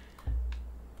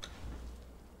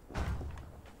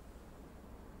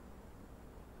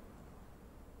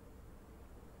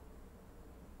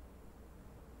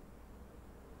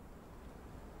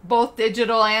 Both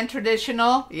digital and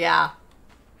traditional? Yeah.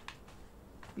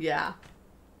 Yeah.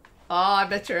 Oh, I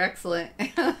bet you're excellent.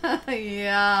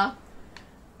 Yeah.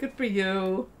 Good for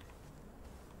you.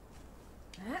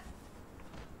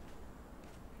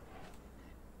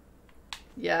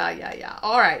 Yeah.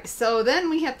 All right, so then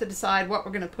we have to decide what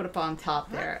we're going to put up on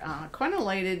top there.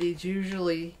 Quinolated is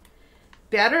usually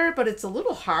better, but it's a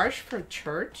little harsh for a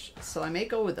church, so I may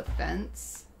go with a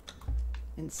fence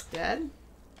instead.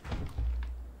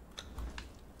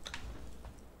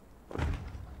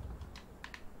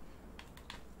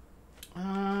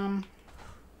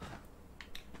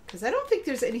 Because I don't think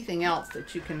there's anything else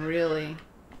that you can really...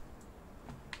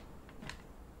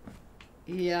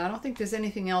 Yeah, I don't think there's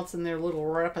anything else in their little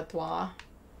repertoire.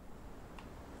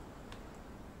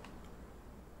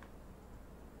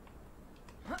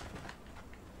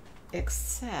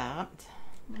 Except,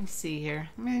 let me see here.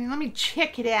 Let me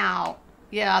check it out.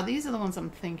 Yeah, these are the ones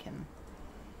I'm thinking.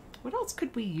 What else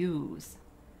could we use?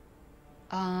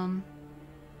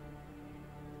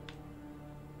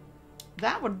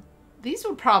 These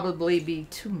would probably be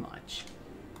too much.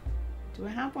 Do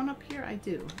I have one up here? I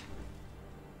do.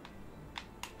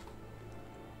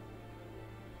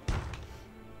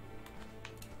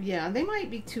 Yeah, they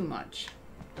might be too much.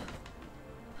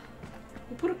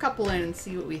 We'll put a couple in and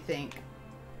see what we think.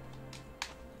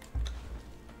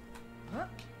 Huh?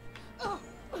 Oh.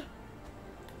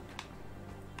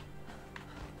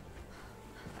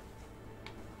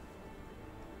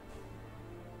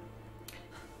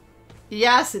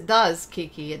 Yes, it does,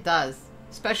 Kiki. It does.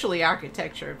 Especially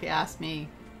architecture, if you ask me.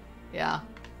 Yeah.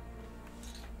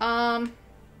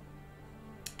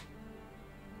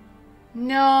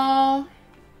 No.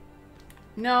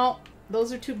 No,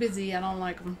 those are too busy. I don't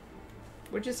like them.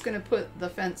 We're just going to put the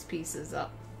fence pieces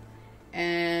up.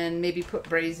 And maybe put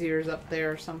braziers up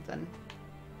there or something.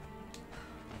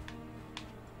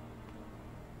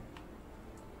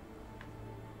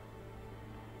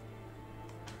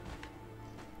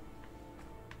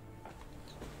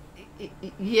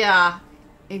 Yeah,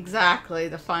 exactly.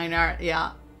 The fine art.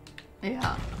 Yeah.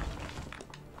 Yeah.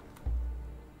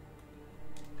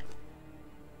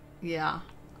 Yeah.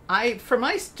 For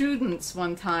my students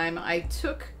one time, I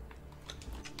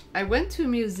went to a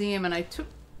museum and I took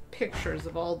pictures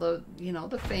of all the,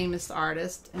 the famous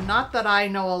artists. And not that I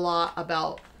know a lot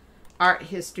about art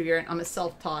history, or I'm a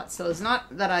self-taught, so it's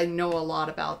not that I know a lot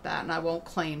about that, and I won't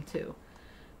claim to.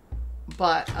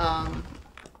 But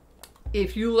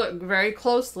if you look very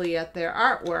closely at their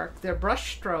artwork, their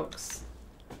brush strokes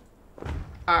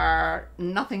are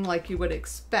nothing like you would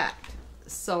expect.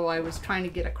 So I was trying to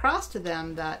get across to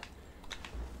them that,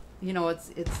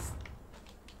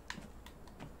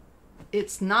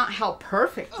 it's not how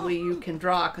perfectly you can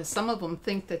draw, because some of them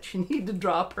think that you need to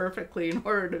draw perfectly in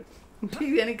order to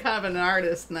be any kind of an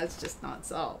artist, and that's just not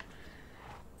so.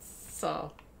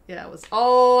 So, yeah, it was,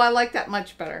 oh, I like that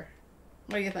much better.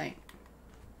 What do you think?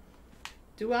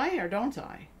 Do I or don't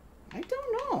I? I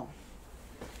don't know.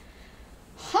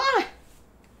 Huh.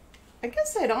 I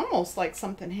guess I'd almost like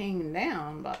something hanging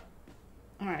down, but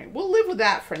all right, we'll live with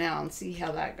that for now and see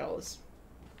how that goes.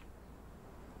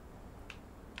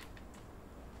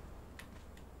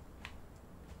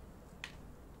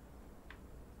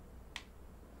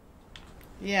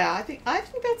 Yeah, I think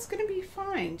that's going to be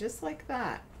fine, just like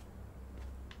that.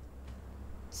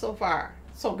 So far,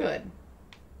 so good.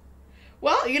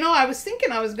 Well, I was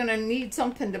thinking I was going to need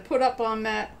something to put up on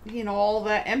that, all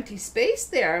that empty space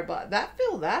there, but that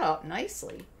filled that up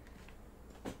nicely.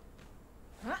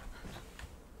 Huh?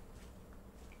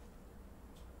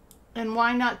 And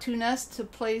why not two nests to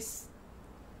place?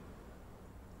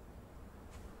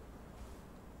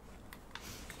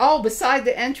 Oh, beside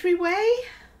the entryway?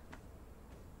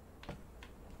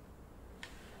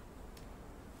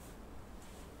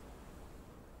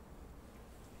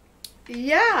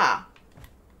 Yeah.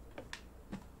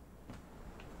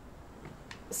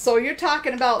 So you're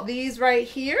talking about these right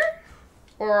here?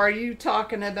 Or are you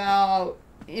talking about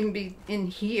in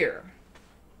here?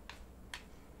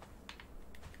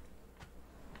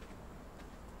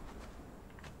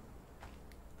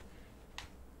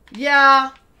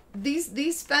 Yeah,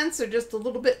 these fences are just a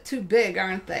little bit too big,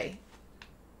 aren't they?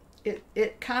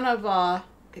 It kind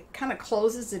of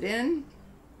closes it in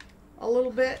a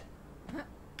little bit.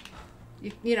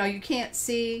 You can't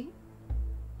see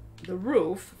the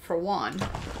roof, for one.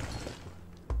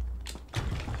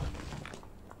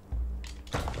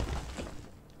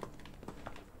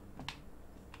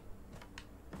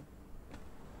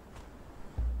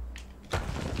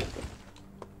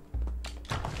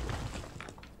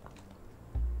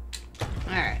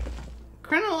 Alright.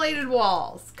 Crenellated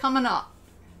walls coming up.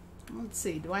 Let's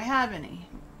see, do I have any?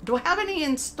 Do I have any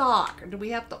in stock, or do we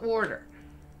have to order?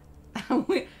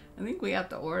 I think we have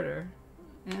to order.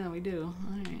 Yeah, we do.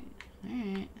 Alright.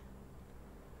 Alright.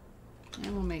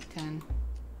 And we'll make 10.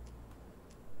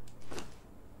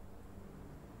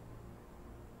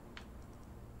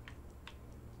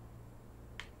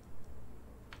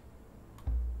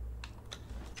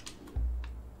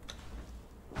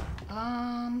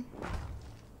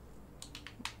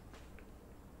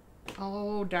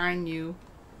 Oh, darn you.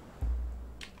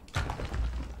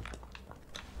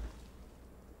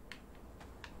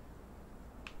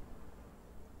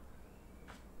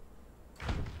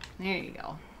 There you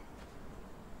go.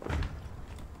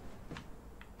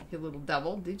 You little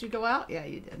devil. Did you go out? Yeah,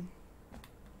 you did.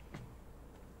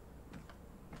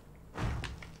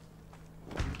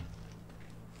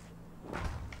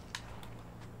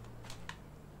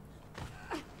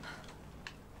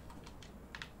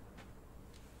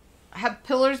 Have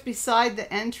pillars beside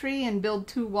the entry and build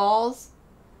 2 walls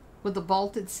with a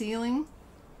vaulted ceiling.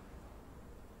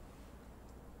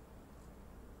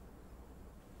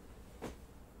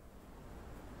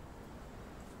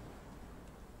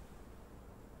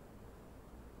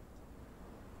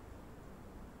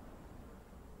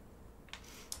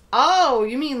 Oh,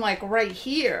 you mean like right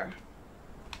here?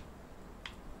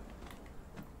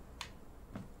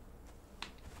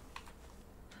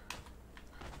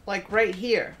 Like right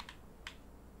here.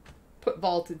 Put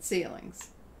vaulted ceilings.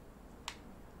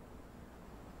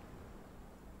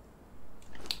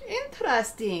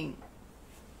 Interesting.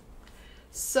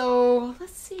 So,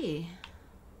 let's see.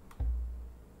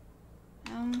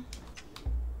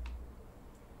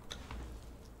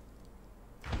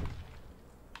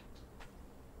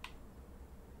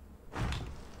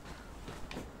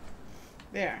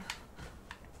 There.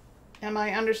 Am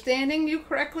I understanding you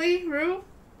correctly, Rue?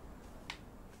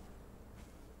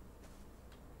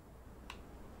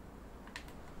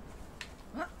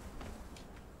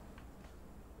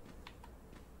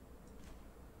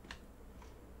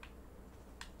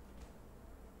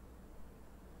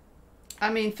 I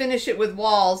mean, finish it with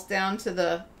walls down to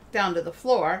the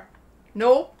floor.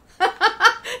 Nope.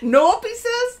 Nope, he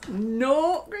says.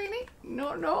 No, Granny.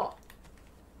 No, no.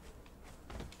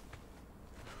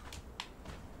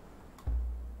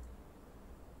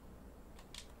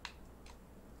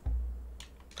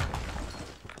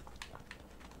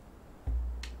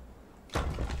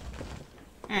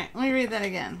 All right, let me read that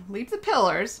again. Leave the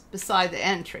pillars beside the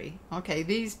entry. Okay,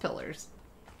 these pillars.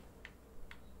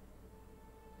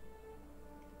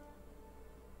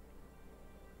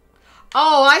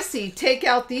 Oh, I see. Take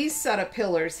out these set of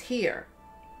pillars here.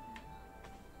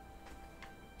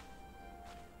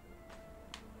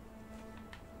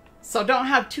 So don't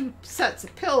have two sets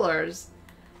of pillars.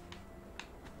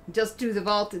 Just do the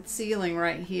vaulted ceiling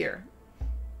right here.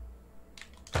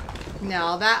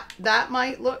 Now that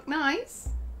might look nice.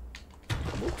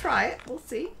 We'll try it. We'll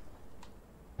see.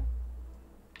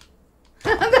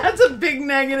 That's a big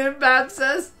negative, Bab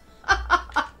says.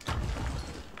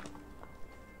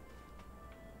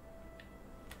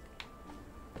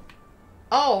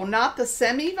 Oh, not the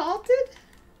semi-vaulted?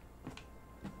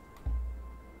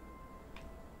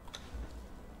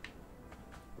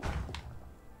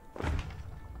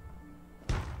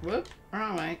 Whoop,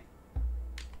 wrong way.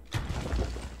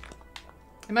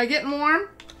 Am I getting warm?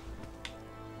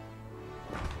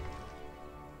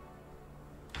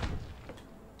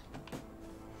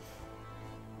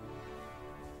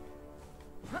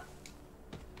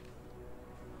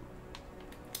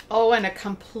 Oh, and a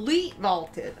complete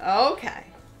vaulted. Okay.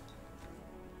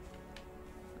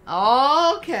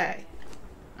 Okay.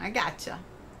 I gotcha.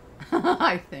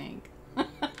 I think.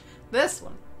 This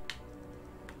one.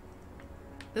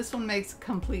 This one makes a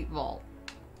complete vault.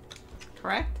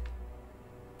 Correct?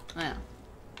 Yeah.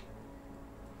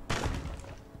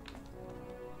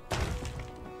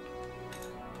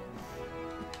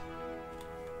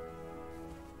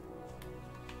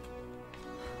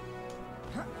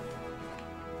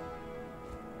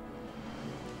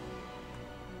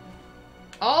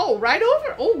 Oh, right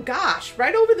over. Oh, gosh.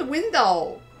 Right over the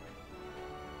window.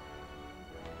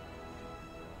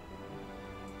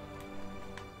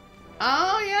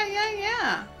 Oh,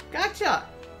 yeah. Gotcha.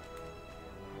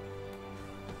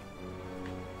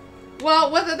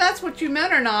 Well, whether that's what you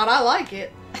meant or not, I like it.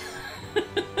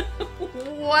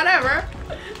 Whatever.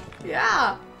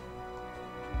 Yeah.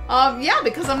 Yeah,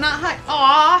 because I'm not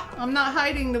I'm not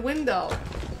hiding the window.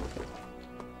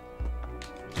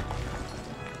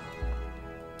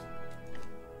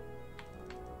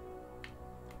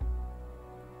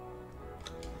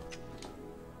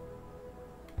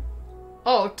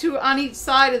 Oh, two on each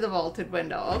side of the vaulted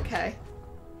window. Okay.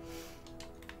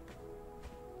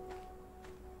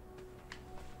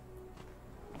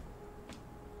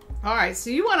 All right, so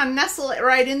you want to nestle it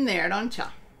right in there, don't you?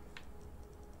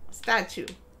 Statue.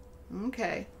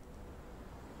 Okay.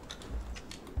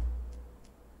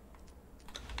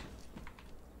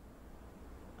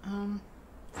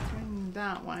 Turn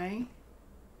that way.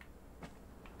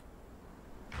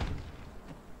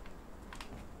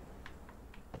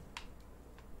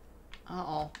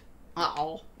 Uh-oh.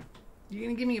 Uh-oh. You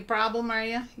gonna give me a problem, are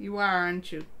you? You are,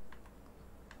 aren't you?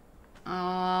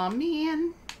 Aw,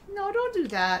 man. No, don't do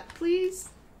that, please.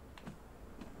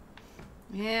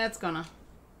 Yeah, it's gonna.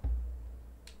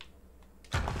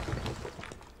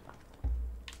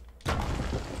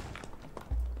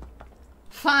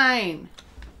 Fine.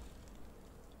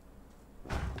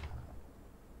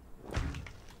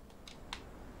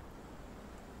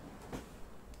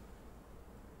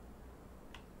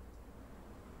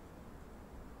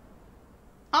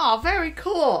 Oh, very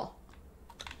cool.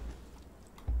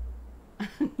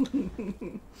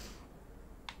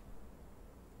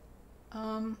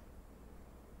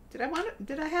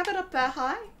 Did I have it up that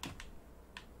high?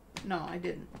 No, I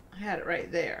didn't. I had it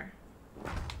right there.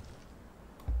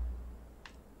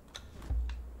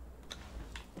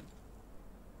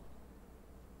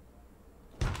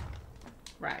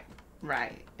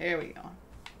 Right. There we go.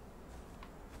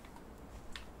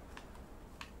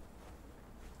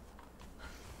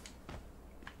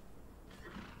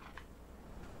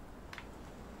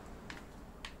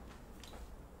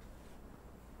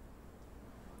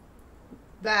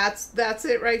 That's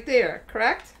it right there,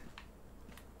 correct?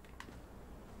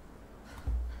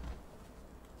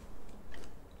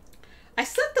 I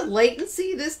set the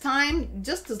latency this time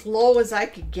just as low as I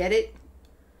could get it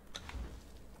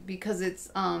because it's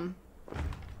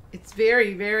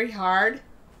very, very hard.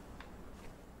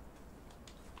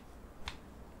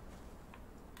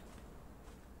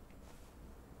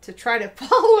 To try to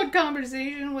follow a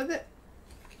conversation with it.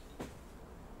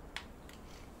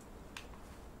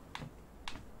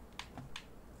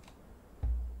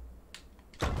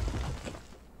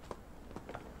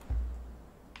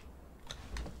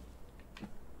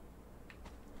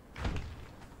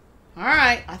 All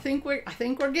right, I think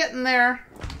we're getting there.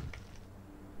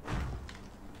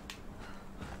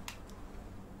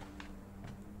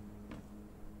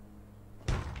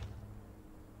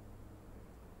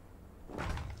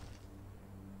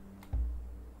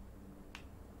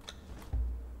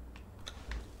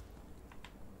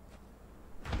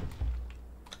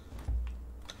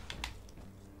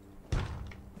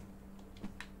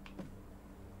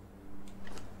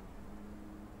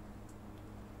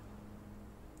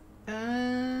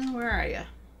 Where are you?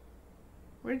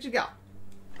 Where'd you go?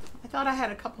 I thought I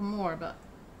had a couple more, but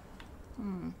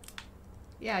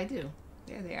yeah, I do.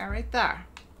 There they are, right there.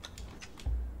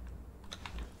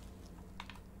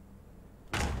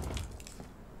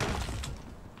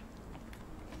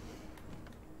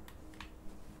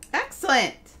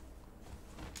 Excellent.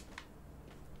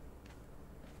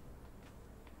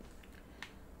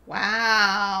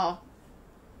 Wow.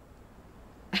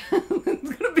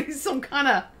 It's gonna be some kind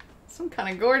of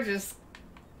gorgeous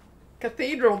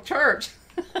cathedral church.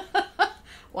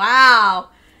 Wow.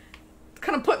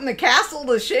 Kind of putting the castle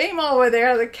to shame over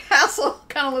there. The castle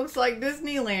kind of looks like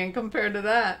Disneyland compared to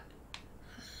that.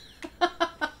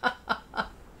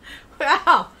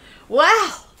 Wow.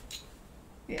 Wow.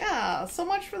 Yeah, so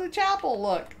much for the chapel,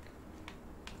 look.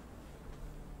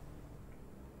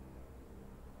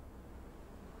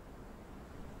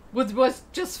 Was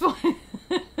just fun.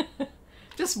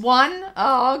 Just one?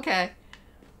 Oh, okay.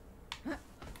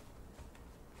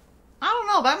 I don't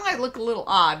know, that might look a little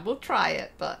odd. We'll try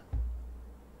it, but...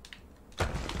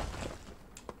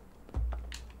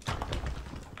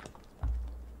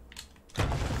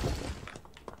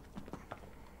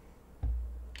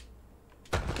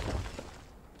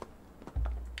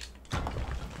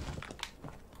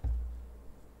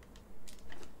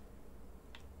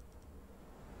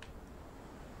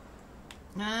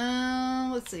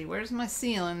 let's see, where's my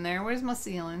ceiling there? Where's my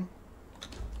ceiling?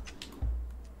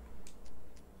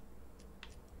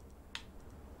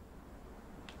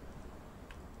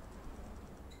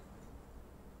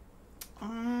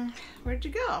 Where'd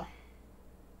you go?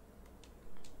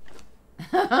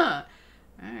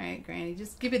 Alright, Granny,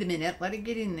 just give it a minute. Let it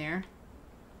get in there.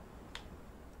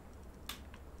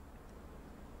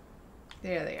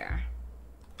 There they are.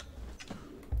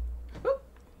 Whoop.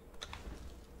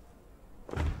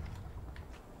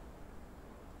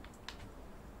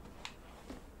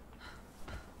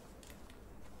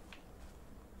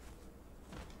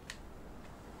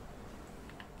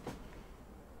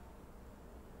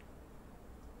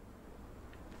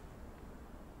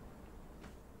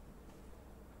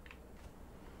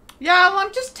 Yeah, well,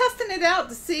 I'm just testing it out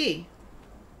to see.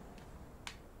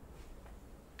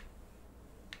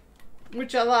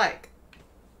 Which I like.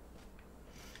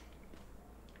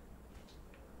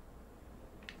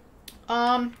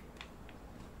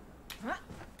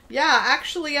 Yeah,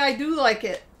 actually I do like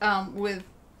it with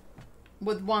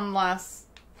one less.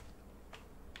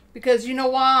 Because you know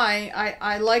why?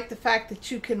 I like the fact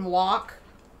that you can walk.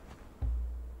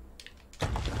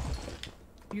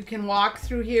 You can walk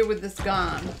through here with this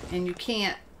gun, and you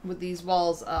can't with these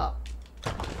walls up.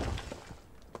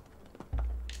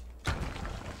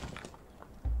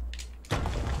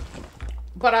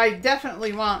 But I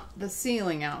definitely want the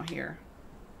ceiling out here.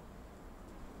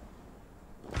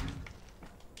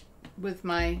 With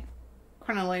my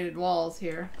crenellated walls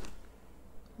here.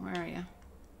 Where are you?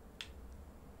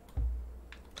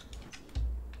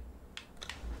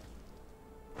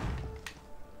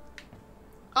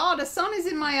 Oh, the sun is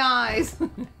in my eyes.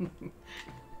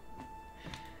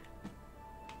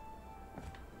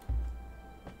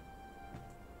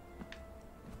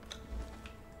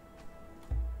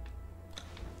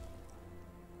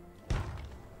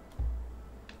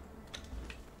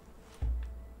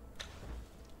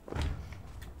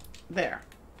 There.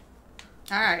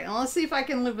 All right, well, let's see if I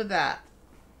can live with that.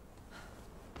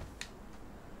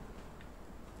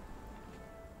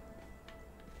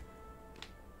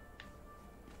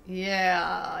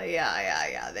 Yeah.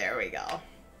 There we go.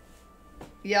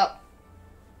 Yep.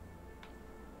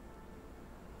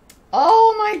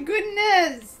 Oh my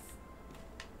goodness.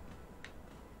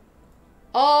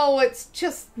 Oh, it's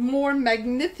just more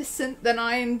magnificent than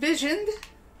I envisioned.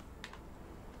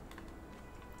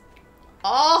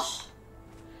 Oh,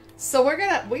 So we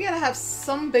gotta have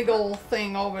some big old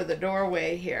thing over the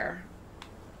doorway here.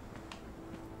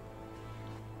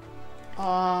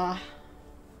 Boy,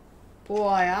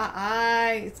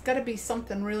 it's gotta be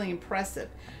something really impressive.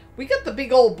 We got the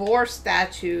big old boar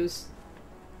statues.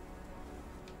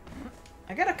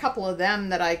 I got a couple of them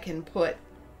that I can put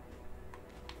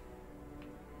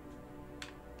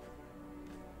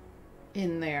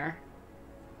in there.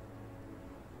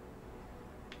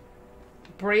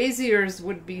 Braziers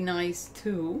would be nice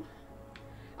too.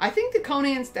 I think the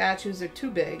Conan statues are too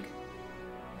big.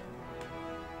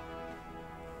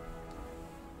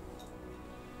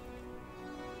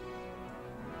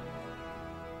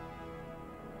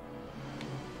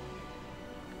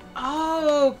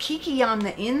 Oh, Kiki on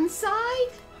the inside?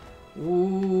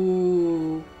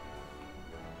 Ooh.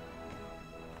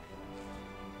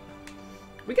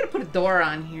 We gotta put a door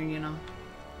on here, you know.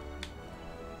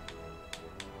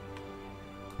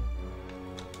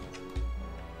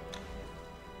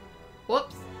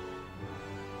 Whoops.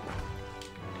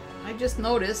 I just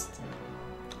noticed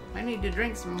I need to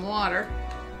drink some water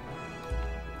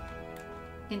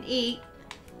and eat.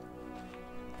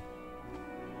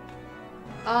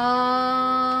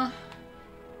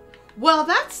 Well,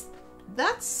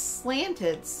 that's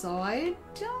slanted, so I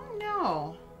don't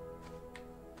know.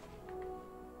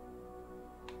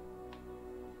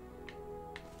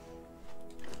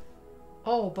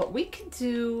 Oh, but we could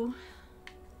do...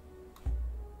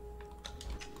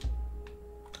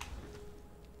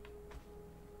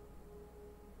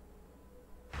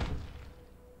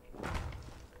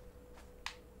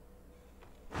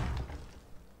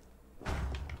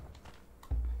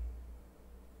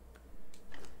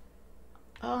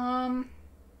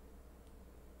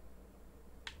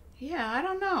 Yeah, I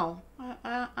don't know.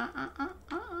 I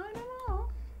don't know.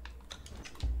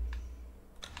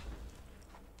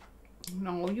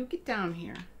 No, you get down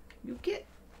here. You get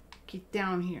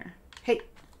down here. Hey.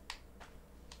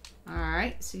 All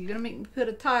right. So you're gonna make me put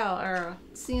a tile or a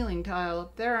ceiling tile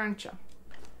up there, aren't you?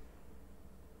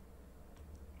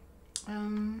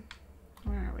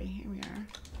 Where are we? Here we are.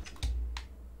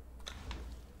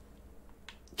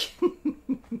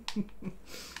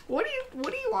 What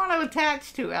do you want to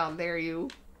attach to out there, you?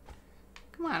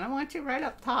 Come on, I want you right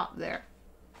up top there.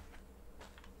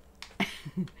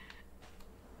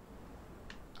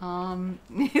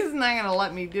 He's not gonna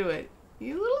let me do it.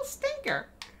 You little stinker.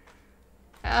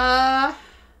 Yeah.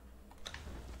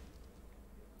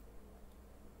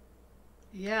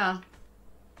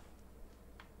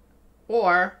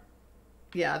 Or,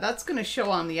 yeah, that's gonna show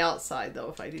on the outside though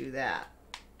if I do that.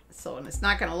 So, and it's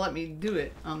not going to let me do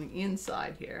it on the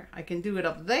inside here. I can do it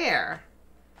up there.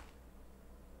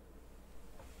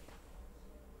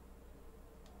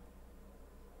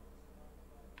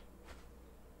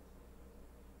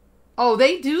 Oh,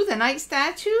 they do? The night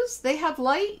statues? They have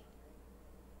light?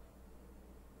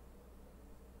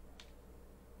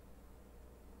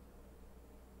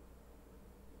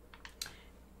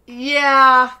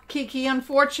 Yeah, Kiki,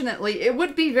 unfortunately. It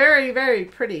would be very, very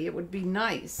pretty. It would be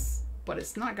nice. But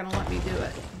it's not going to let me do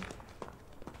it.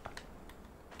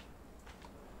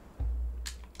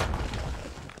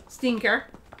 Stinker.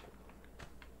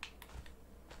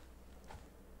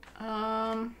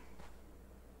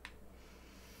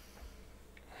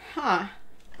 Huh.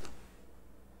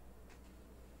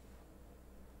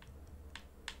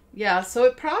 Yeah, so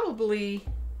it probably...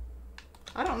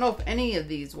 I don't know if any of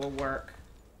these will work.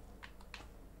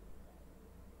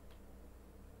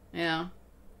 Yeah.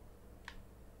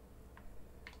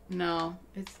 No,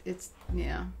 it's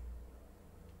yeah.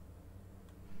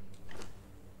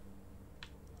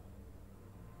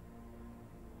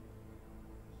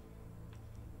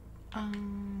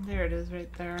 There it is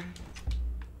right there.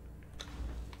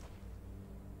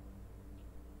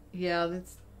 Yeah,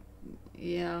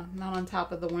 yeah, not on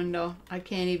top of the window. I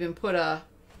can't even put a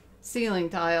ceiling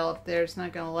tile up there. It's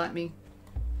not gonna let me.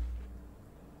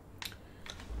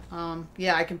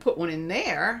 Yeah, I can put one in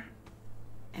there,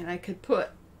 and I could put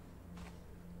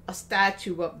a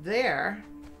statue up there.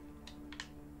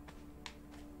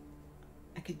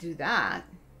 I could do that.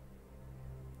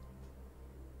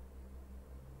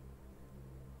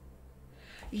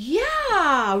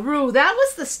 Yeah, Rue, that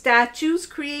was the statues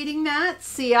creating that.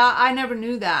 See, I never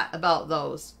knew that about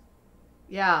those.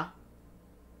 Yeah.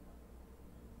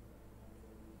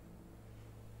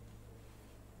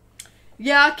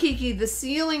 Yeah, Kiki, the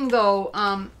ceiling though,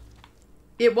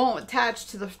 it won't attach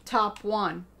to the top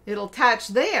one. It'll attach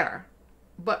there,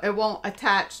 but it won't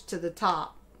attach to the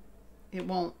top. It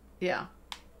won't, yeah.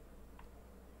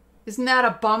 Isn't that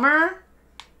a bummer?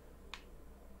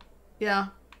 Yeah.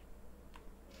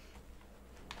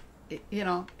 you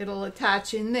know, it'll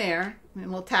attach in there and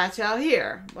it'll attach out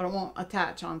here, but it won't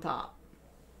attach on top.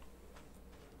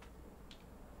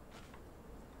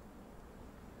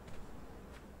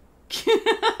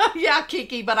 Yeah,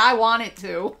 Kiki, but I want it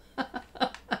to.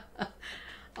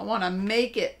 I want to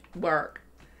make it work.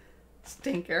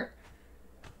 Stinker.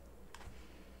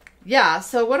 Yeah,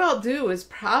 so what I'll do is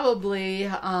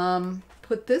probably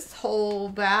put this hole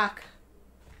back,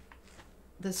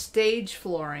 the stage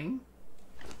flooring.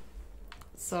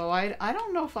 So I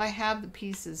don't know if I have the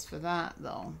pieces for that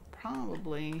though.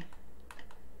 Probably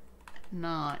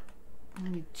not.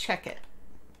 Let me check it.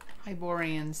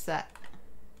 Hyborian set.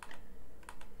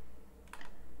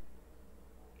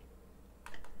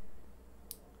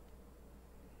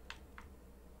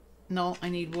 No, I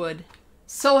need wood.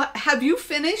 So have you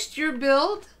finished your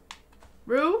build,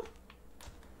 Rue?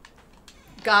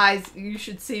 Guys, you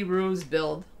should see Rue's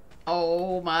build.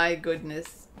 Oh my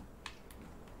goodness.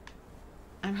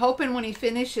 I'm hoping when he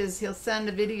finishes, he'll send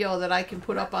a video that I can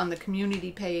put up on the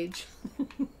community page.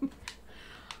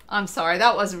 I'm sorry,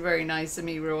 that wasn't very nice of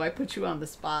me, Rue. I put you on the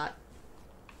spot.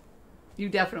 You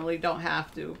definitely don't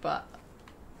have to, but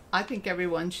I think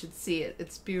everyone should see it.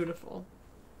 It's beautiful.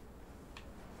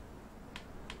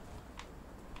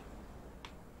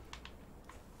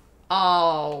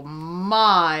 Oh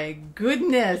my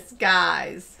goodness,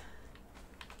 guys.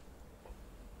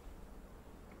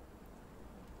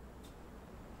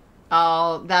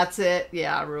 Oh, that's it.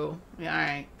 Yeah, Rue. Yeah, all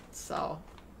right. So,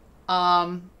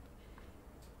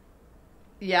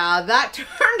 yeah, that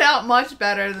turned out much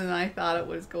better than I thought it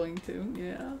was going to.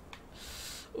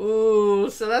 Yeah. Ooh,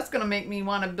 so that's going to make me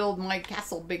want to build my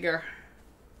castle bigger.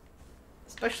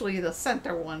 Especially the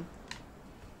center one.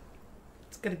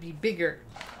 It's going to be bigger.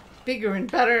 Bigger and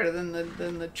better than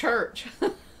the church.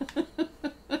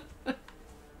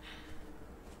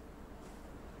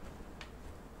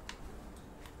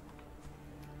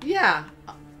 Yeah,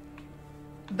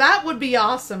 that would be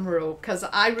awesome, Rue, because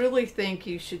I really think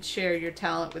you should share your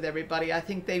talent with everybody. I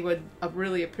think they would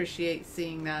really appreciate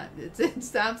seeing that.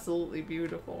 It's absolutely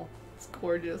beautiful. It's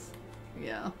gorgeous.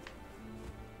 Yeah.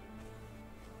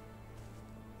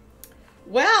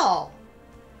 Well,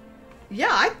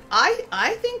 yeah,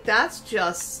 I think that's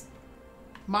just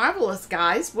marvelous,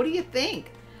 guys. What do you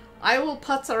think? I will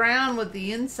putz around with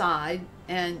the inside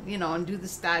and, you know, and do the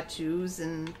statues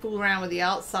and fool around with the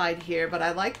outside here. But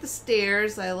I like the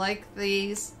stairs. I like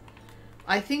these.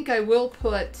 I think I will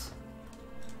put,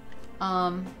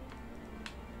 I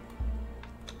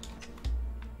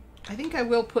think I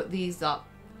will put these up.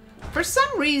 For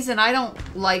some reason, I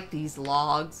don't like these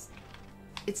logs.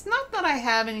 It's not that I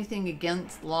have anything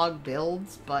against log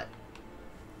builds, but,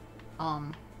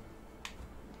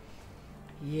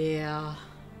 yeah.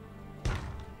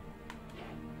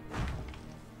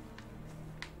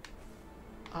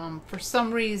 For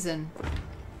some reason,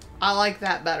 I like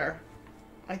that better.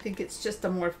 I think it's just a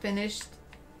more finished.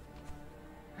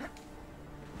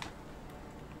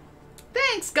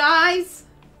 Thanks, guys!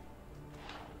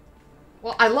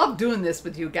 Well, I love doing this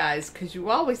with you guys because you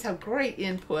always have great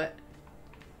input.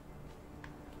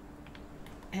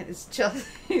 And it's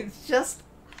just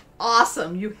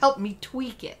awesome. You help me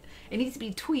tweak it. It needs to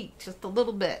be tweaked just a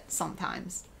little bit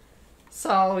sometimes.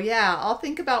 So, yeah, I'll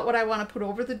think about what I want to put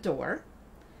over the door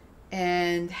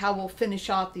and how we'll finish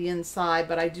off the inside.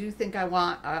 But I do think I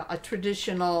want a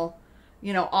traditional,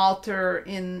 you know, altar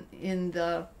in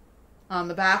the on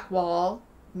the back wall.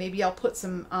 Maybe I'll put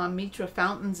some Mitra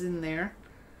fountains in there.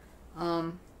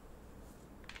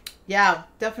 Yeah,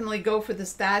 definitely go for the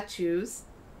statues.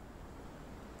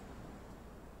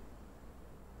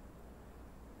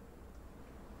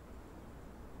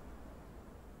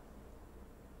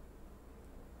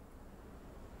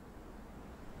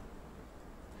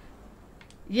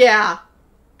 Yeah.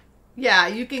 Yeah,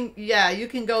 you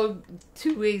can go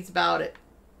two ways about it.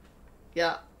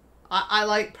 Yeah.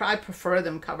 I prefer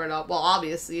them covered up. Well,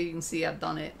 obviously you can see I've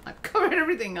done it. I've covered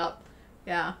everything up.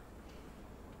 Yeah.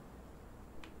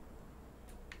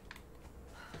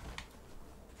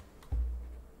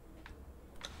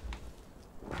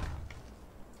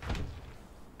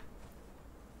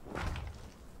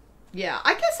 Yeah,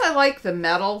 I guess I like the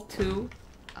metal too.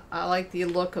 I like the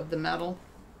look of the metal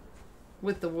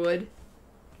with the wood.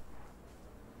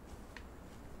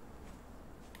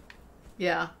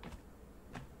 Yeah.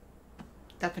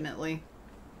 Definitely.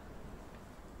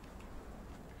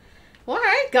 Well, all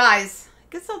right, guys. I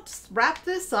guess I'll just wrap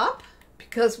this up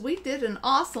because we did an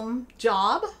awesome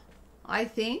job, I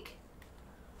think.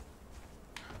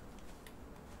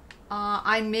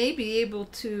 I may be able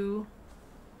to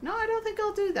No, I don't think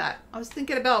I'll do that. I was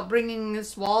thinking about bringing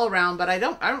this wall around, but I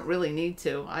don't really need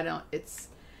to. It's,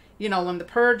 you know, when the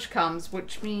purge comes,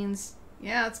 which means,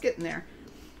 yeah, it's getting there.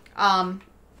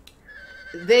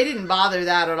 They didn't bother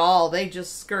that at all. They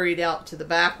just scurried out to the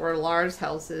back where Lars'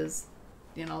 house is.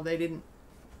 You know, they didn't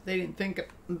think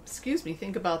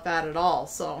about that at all.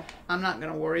 So I'm not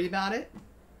going to worry about it.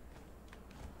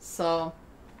 So,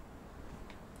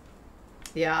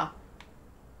 yeah.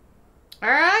 All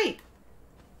right.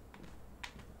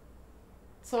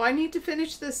 So I need to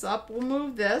finish this up. We'll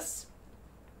move this.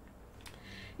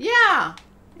 Yeah.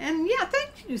 And yeah,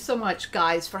 thank you so much,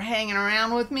 guys, for hanging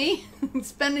around with me.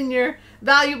 Spending your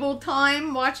valuable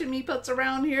time watching me putz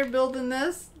around here building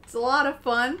this. It's a lot of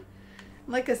fun.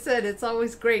 Like I said, it's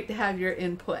always great to have your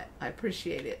input. I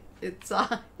appreciate it. It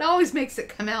always makes it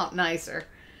come out nicer.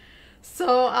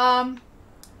 So,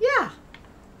 yeah.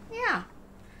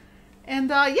 And,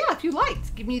 yeah, if you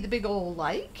liked, give me the big old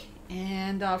like.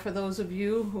 And for those of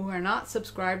you who are not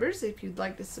subscribers, if you'd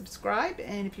like to subscribe,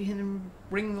 and if you hit and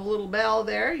ring the little bell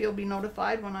there, you'll be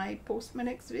notified when I post my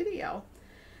next video.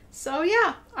 So,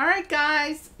 yeah. All right,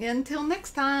 guys. Until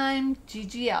next time,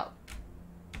 GG out.